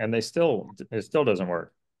cars, and it still doesn't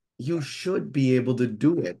work. you should be able to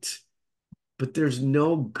do it, but there's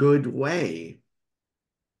no good way.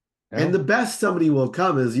 And the No. best somebody will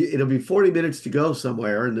come is it'll be 40 minutes to go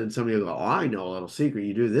somewhere, and then somebody will go, oh, I know a little secret.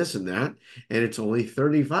 You do this and that, and it's only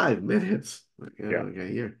 35 minutes. Like, "Oh, Yeah.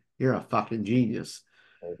 okay, you're a fucking genius.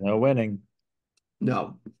 There's no winning.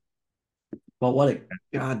 No, but what a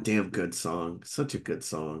goddamn good song. Such a good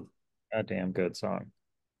song. A damn good song.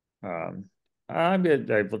 Um, I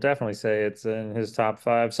will definitely say it's in his top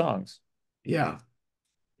five songs. Yeah,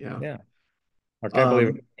 yeah. Yeah. I can't believe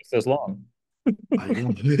Um, it's this long. I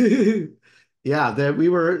know. Yeah, that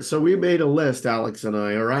we made a list, Alex and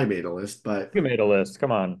I, or I made a list, but You made a list.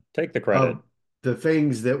 Come on, take the of credit. the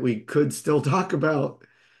things that we could still talk about.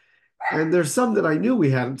 And there's some that I knew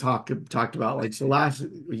we hadn't talked about. Like so last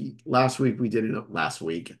week we did it last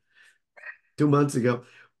week, 2 months ago.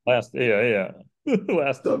 Last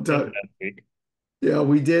Sometime, internet week. yeah,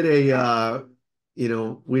 we did a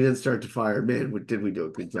we didn't start the fire. Man, did we do a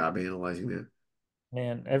good job analyzing that?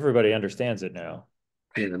 Man, everybody understands it now.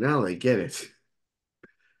 Now they get it.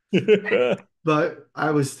 But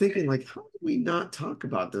I was thinking, like, how did we not talk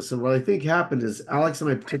about this? And what I think happened is Alex and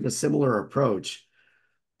I took a similar approach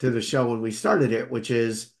to the show when we started it, which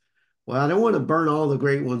is, well, I don't want to burn all the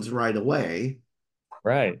great ones right away.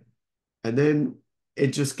 Right. And then it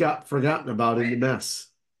just got forgotten about in the mess.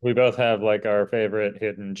 We both have like our favorite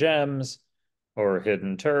hidden gems or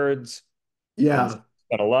hidden turds and Yeah.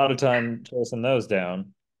 spent a lot of time chasing those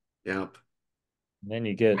down. Yep. And then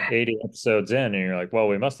you get 80 episodes in and you're like, well,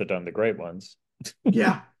 we must have done the great ones.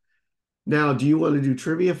 Yeah. Now, do you want to do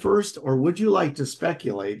trivia first, or would you like to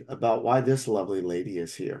speculate about why this lovely lady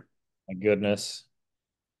is here? My goodness.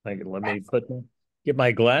 Like, get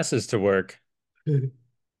my glasses to work.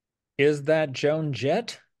 Is that Joan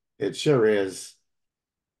Jett? It sure is.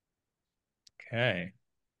 Okay.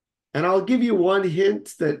 And I'll give you one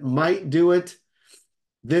hint that might do it.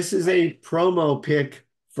 This is a promo pic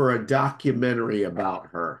for a documentary about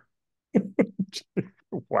her.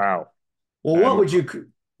 Wow. Well, I'm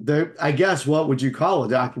I guess what would you call a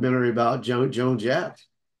documentary about Joan Jett?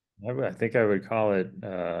 I think I would call it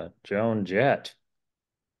Joan Jett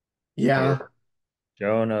Yeah, or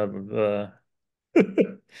Joan of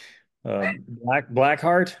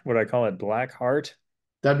Blackheart. Would I call it Blackheart?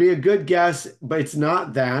 that'd be a good guess, but it's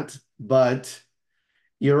not that. But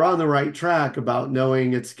you're on the right track about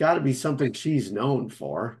knowing it's got to be something she's known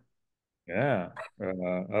for. Yeah.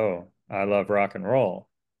 Oh, I love rock and roll.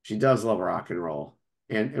 She does love rock and roll.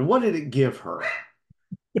 And what did it give her?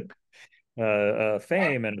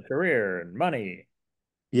 Fame and career and money.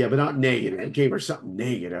 Yeah, but not negative. It gave her something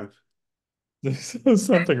negative.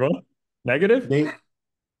 Something what? Negative? Nate,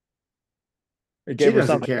 It she gave her doesn't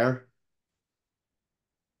something. care.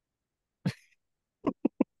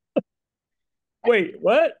 Wait,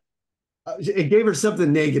 what? It gave her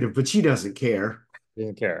something negative, but she doesn't care.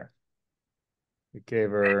 Didn't care. It gave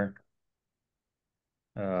her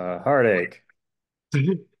heartache.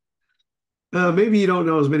 Maybe you don't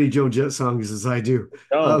know as many Joan Jett songs as I do.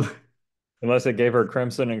 Don't. Um, Unless it gave her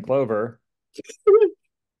crimson and clover.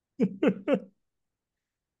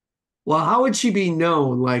 well, how would she be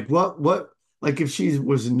known? Like like if she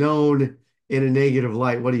was known in a negative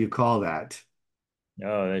light, what do you call that?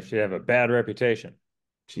 No, they should have a bad reputation.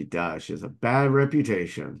 She does. She has a bad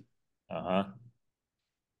reputation. Uh-huh.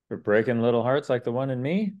 For breaking little hearts like the one in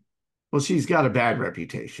me? Well, she's got a bad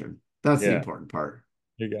reputation. That's the Yeah, important part.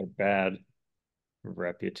 you got a bad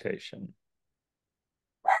reputation.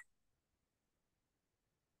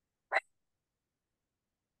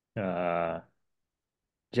 Uh,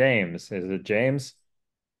 James. Is it James?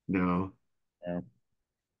 No. No.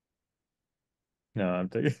 No, I'm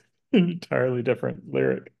thinking an entirely different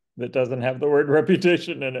lyric that doesn't have the word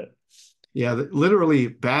reputation in it. Yeah, literally,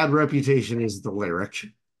 bad reputation is the lyric.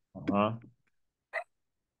 Uh-huh.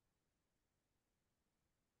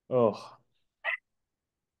 Oh,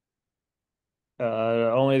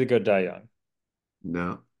 only the good die young.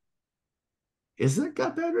 No. Isn't it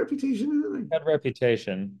got bad reputation in it? Bad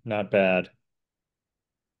reputation, not bad.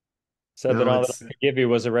 Said that No, all that it's, I could give you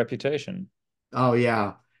was a reputation. oh,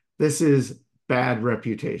 yeah. This is bad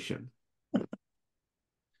reputation.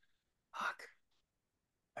 Fuck,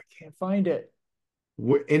 I can't find it.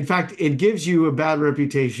 In fact, it gives you a bad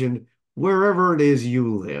reputation wherever it is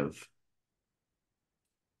you live.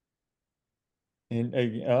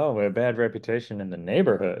 Oh, a bad reputation in the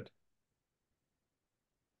neighborhood.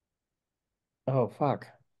 Oh, fuck.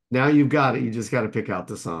 Now you've got it. You just got to pick out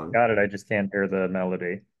the song. Got it. I just can't hear the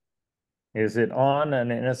melody. Is it on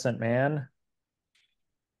An Innocent Man?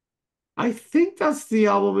 I think that's the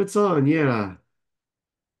album it's on. Yeah,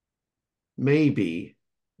 maybe.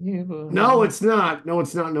 No, You. it's not. No,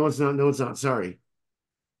 it's not. No, it's not. No, it's not. Sorry.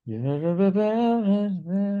 You're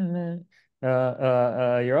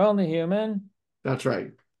only human. That's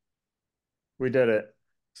right. We did it.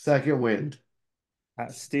 Second Wind.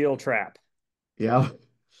 Steel Trap. Yeah.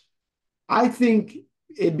 I think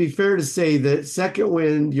it'd be fair to say that Second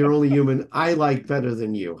Wind, You're Only Human, I like better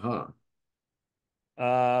than you, huh?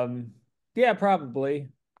 Um, yeah, probably.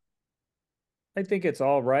 I think it's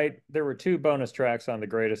all right. There were two bonus tracks on the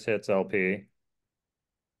Greatest Hits LP,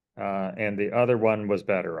 and the other one was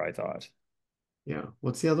better, I thought. Yeah.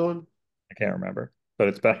 What's the other one? I can't remember, but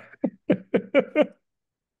it's better.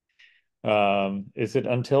 Is it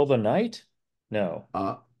Until the Night? No,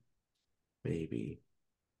 Uh, maybe.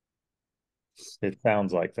 it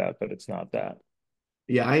sounds like that, but it's not that.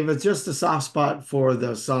 Yeah, I have just a soft spot for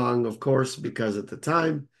the song, of course, because at the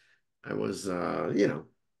time I was,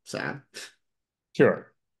 sad.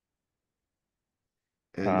 Sure.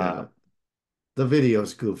 And Uh, the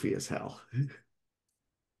video's goofy as hell.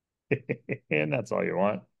 and that's all you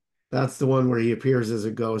want. That's the one where he appears as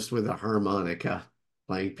a ghost with a harmonica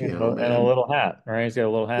playing Piano And a Man. little hat, right? He's got a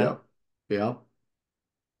little hat. Yep. Yep.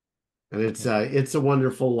 And it's a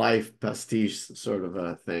wonderful life pastiche sort of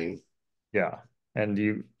a thing. Yeah.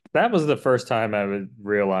 And that was the first time I would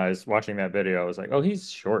realize watching that video. I was like, oh, he's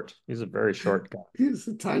short. He's a very short guy. He's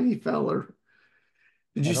a tiny feller.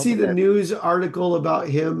 Did I you don't see think the news article about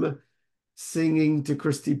him singing to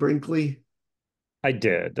Christy Brinkley? I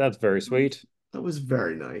did. That's very sweet. That was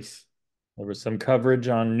very nice. There was some coverage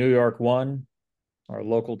on New York One, our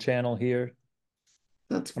local channel here.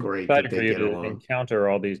 That's I'm great that excited for they you get to along. encounter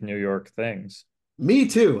all these New York things. Me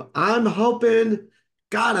too. I'm hoping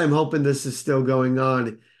this is still going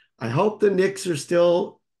on. I hope the Knicks are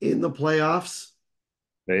still in the playoffs.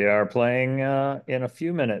 They are playing in a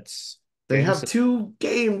few minutes. They Game have six. two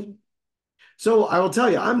games. So I will tell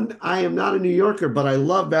you, I am not a New Yorker, but I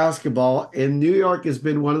love basketball, and New York has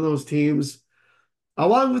been one of those teams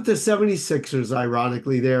Along with the 76ers,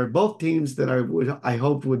 ironically, they're both teams that I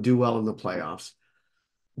hoped would do well in the playoffs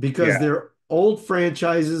because Yeah. they're old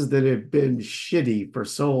franchises that have been shitty for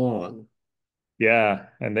so long. Yeah.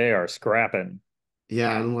 And they are scrapping.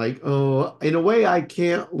 Yeah, and like, oh, in a way, I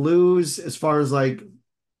can't lose as far as like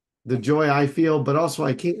the joy I feel, but also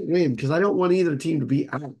I can't win because I don't want either team to be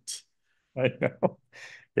out. I know.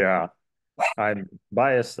 Yeah. I'm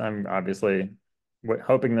biased. I'm obviously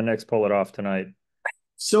hoping the Knicks pull it off tonight.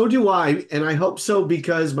 So do I, and I hope so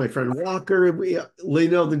because my friend Walker,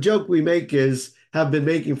 the joke we make is have been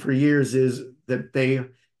making for years is that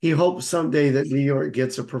he hopes someday that New York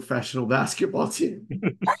gets a professional basketball team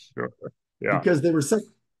Sure. Yeah. because they were such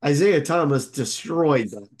Isaiah Thomas destroyed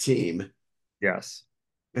that team. Yes.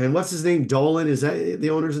 And what's his name? Dolan, is that the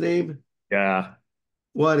owner's name? Yeah.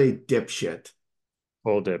 What a dipshit.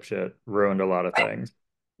 Full dipshit. Ruined a lot of things.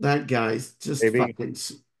 That guy's just Maybe fucking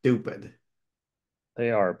stupid. they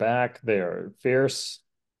are back. They are fierce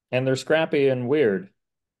and they're scrappy and weird.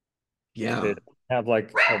 They Yeah. don't have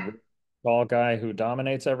like a tall guy who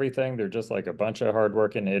dominates everything. They're just like a bunch of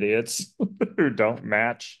hardworking idiots who don't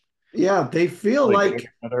match. Yeah, they feel Play good like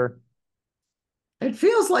together. it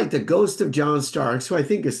feels like the ghost of John Starks, who I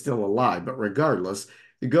think is still alive, but regardless,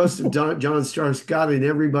 the ghost of John Starks got in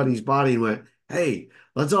everybody's body and went, "Hey,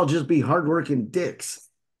 let's all just be hardworking dicks."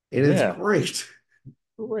 And it's Yeah, great.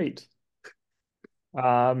 great.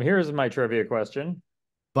 Here's my trivia question.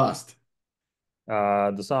 Bust.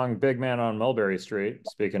 The song Big Man on Mulberry Street,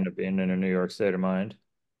 speaking of being in a New York state of mind,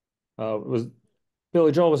 was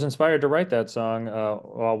Billy Joel was inspired to write that song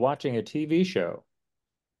while watching a TV show.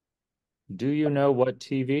 Do you know what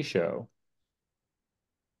TV show?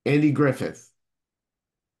 Andy Griffith.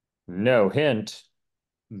 No hint.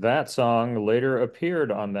 That song later appeared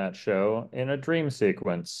on that show in a dream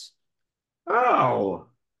sequence. Oh,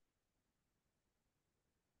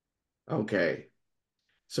 okay.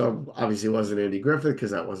 So obviously it wasn't Andy Griffith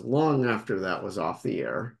because that was long after that was off the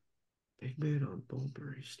air. Big Man on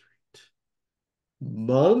Mulberry Street.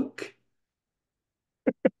 Monk?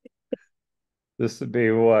 This would be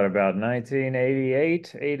what, about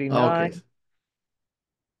 1988, Okay. 89?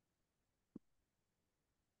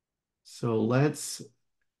 So let's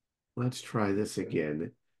try this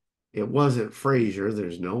again. It wasn't Frasier.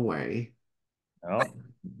 There's no way. Oh,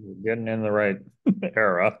 you're getting in the right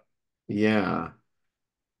era. Yeah,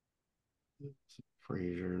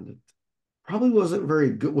 Frasier. Probably wasn't very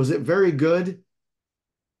good. Was it very good?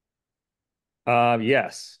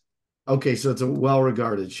 Yes. Okay, so it's a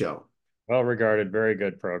well-regarded show. Well regarded, very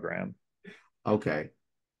good program. Okay.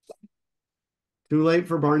 Too late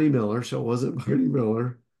for Barney Miller, so it wasn't Barney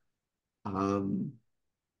Miller. Um,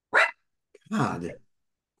 God.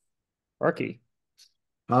 Arky.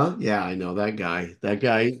 Huh? Yeah, I know that guy. That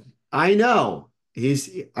guy. I know.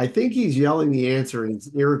 I think he's yelling the answer and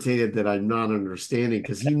he's irritated that I'm not understanding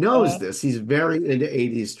because he knows Uh, this. He's very into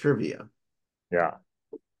 80s trivia. yeah.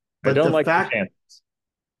 I But don't the like your fact, chances.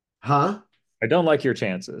 huh? I don't like your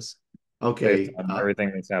chances based Okay. on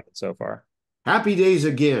everything that's happened so far. Happy Days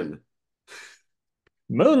again.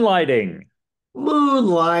 Moonlighting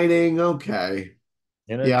Moonlighting. Okay.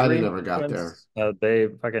 in a Yeah, I dream never got there. sequence. They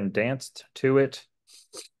fucking danced to it.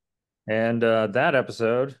 And that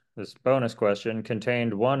episode, this bonus question,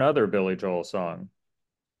 contained one other Billy Joel song.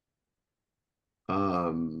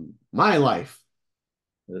 My Life.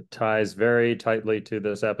 It ties very tightly to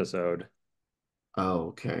this episode. Oh,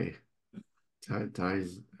 okay.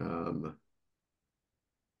 Ties.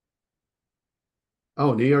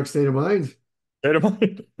 Oh, New York State of Mind. State of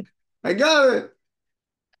Mind. I got it.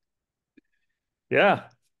 Yeah,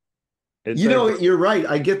 it's You a know, great you're right.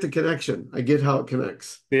 I get the connection. I get how it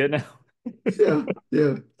connects. see it now. Yeah,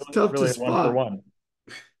 yeah. It's tough to Really one for spot. one.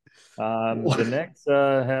 The Knicks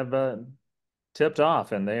have tipped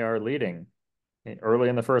off and they are leading early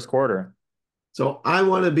in the first quarter. So I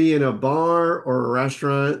want to be in a bar or a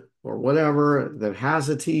restaurant or whatever that has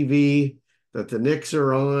a TV that the Knicks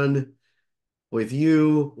are on with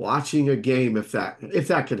you watching a game if that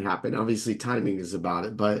can happen. Obviously, timing is about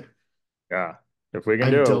it, but Yeah, if we can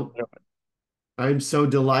I'm do del it. I'm so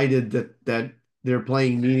delighted that they're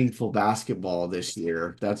playing meaningful basketball this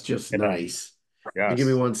year. That's just Yeah, nice. And give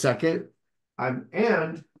me yes. 1 second.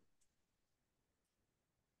 And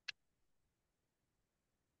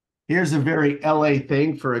here's a very LA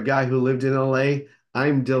thing for a guy who lived in LA.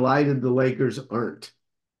 I'm delighted the Lakers aren't.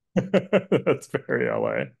 That's very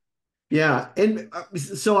LA. Yeah, and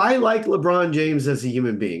so I like LeBron James as a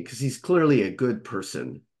human being because he's clearly a good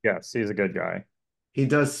person. Yes, he's a good guy. He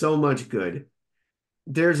does so much good.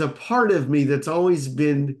 There's a part of me that's always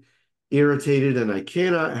been irritated, and I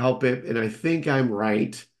cannot help it. And I think I'm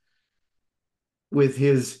right with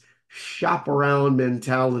his shop around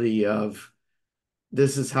mentality of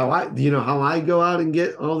this is how how I go out and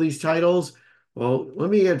get all these titles. Well, let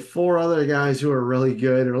me get four other guys who are really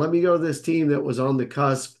good, or let me go to this team that was on the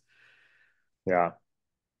cusp. Yeah.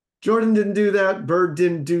 Jordan didn't do that. Bird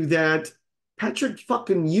didn't do that. Patrick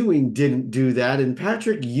fucking Ewing didn't do that. And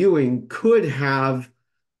Patrick Ewing could have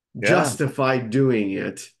Yeah. justified doing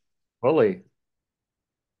it. Fully.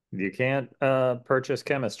 You can't purchase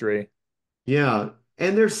chemistry. Yeah.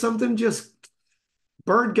 And there's something just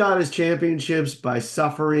Bird got his championships by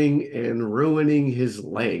suffering and ruining his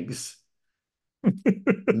legs.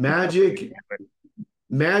 Magic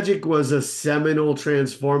Magic was a seminal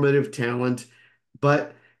transformative talent,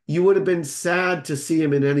 but you would have been sad to see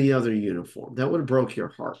him in any other uniform. That would have broke your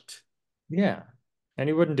heart. Yeah. And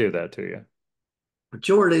he wouldn't do that to you.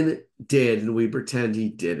 Jordan did, and we pretend he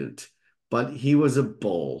didn't, but he was a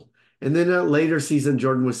bull. And then that later season,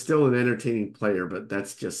 Jordan was still an entertaining player, but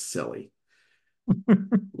that's just silly.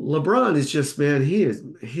 LeBron is just, man,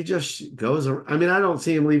 he just goes around. I mean, I don't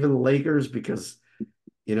see him leaving the Lakers because,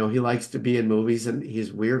 he likes to be in movies and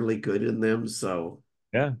he's weirdly good in them. So,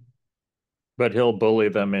 Yeah. But he'll bully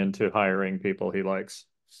them into hiring people he likes.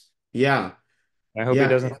 yeah, I hope he yeah.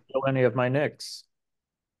 doesn't steal any of my Knicks.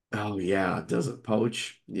 Oh, yeah. Doesn't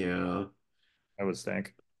poach. Yeah. I would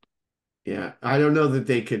think. Yeah. I don't know that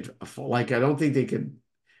they could, I don't think they could.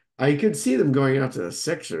 I could see them going out to the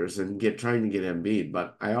Sixers and trying to get Embiid,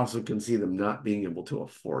 but I also can see them not being able to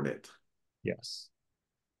afford it. Yes.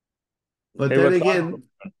 But Hey, then again,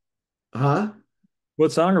 huh?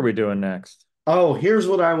 what song are we doing next? Oh, here's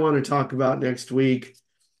what I want to talk about next week.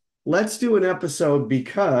 Let's do an episode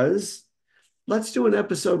because let's do an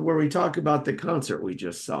episode where we talk about the concert we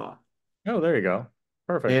just saw. Oh, there you go.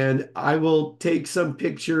 Perfect. And I will take some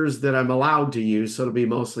pictures that I'm allowed to use, so it'll be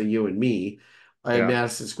mostly you and me in Yeah.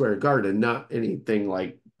 Madison Square Garden, not anything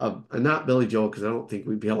like not Billy Joel, because I don't think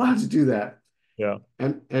we'd be allowed to do that. Yeah.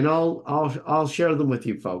 And I'll share them with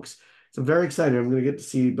you folks. So I'm very excited. I'm going to get to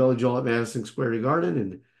see Billy Joel at Madison Square Garden,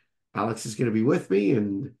 and Alex is going to be with me,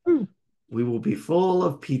 and Woo. we will be full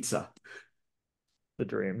of pizza. The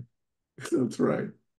dream. That's right.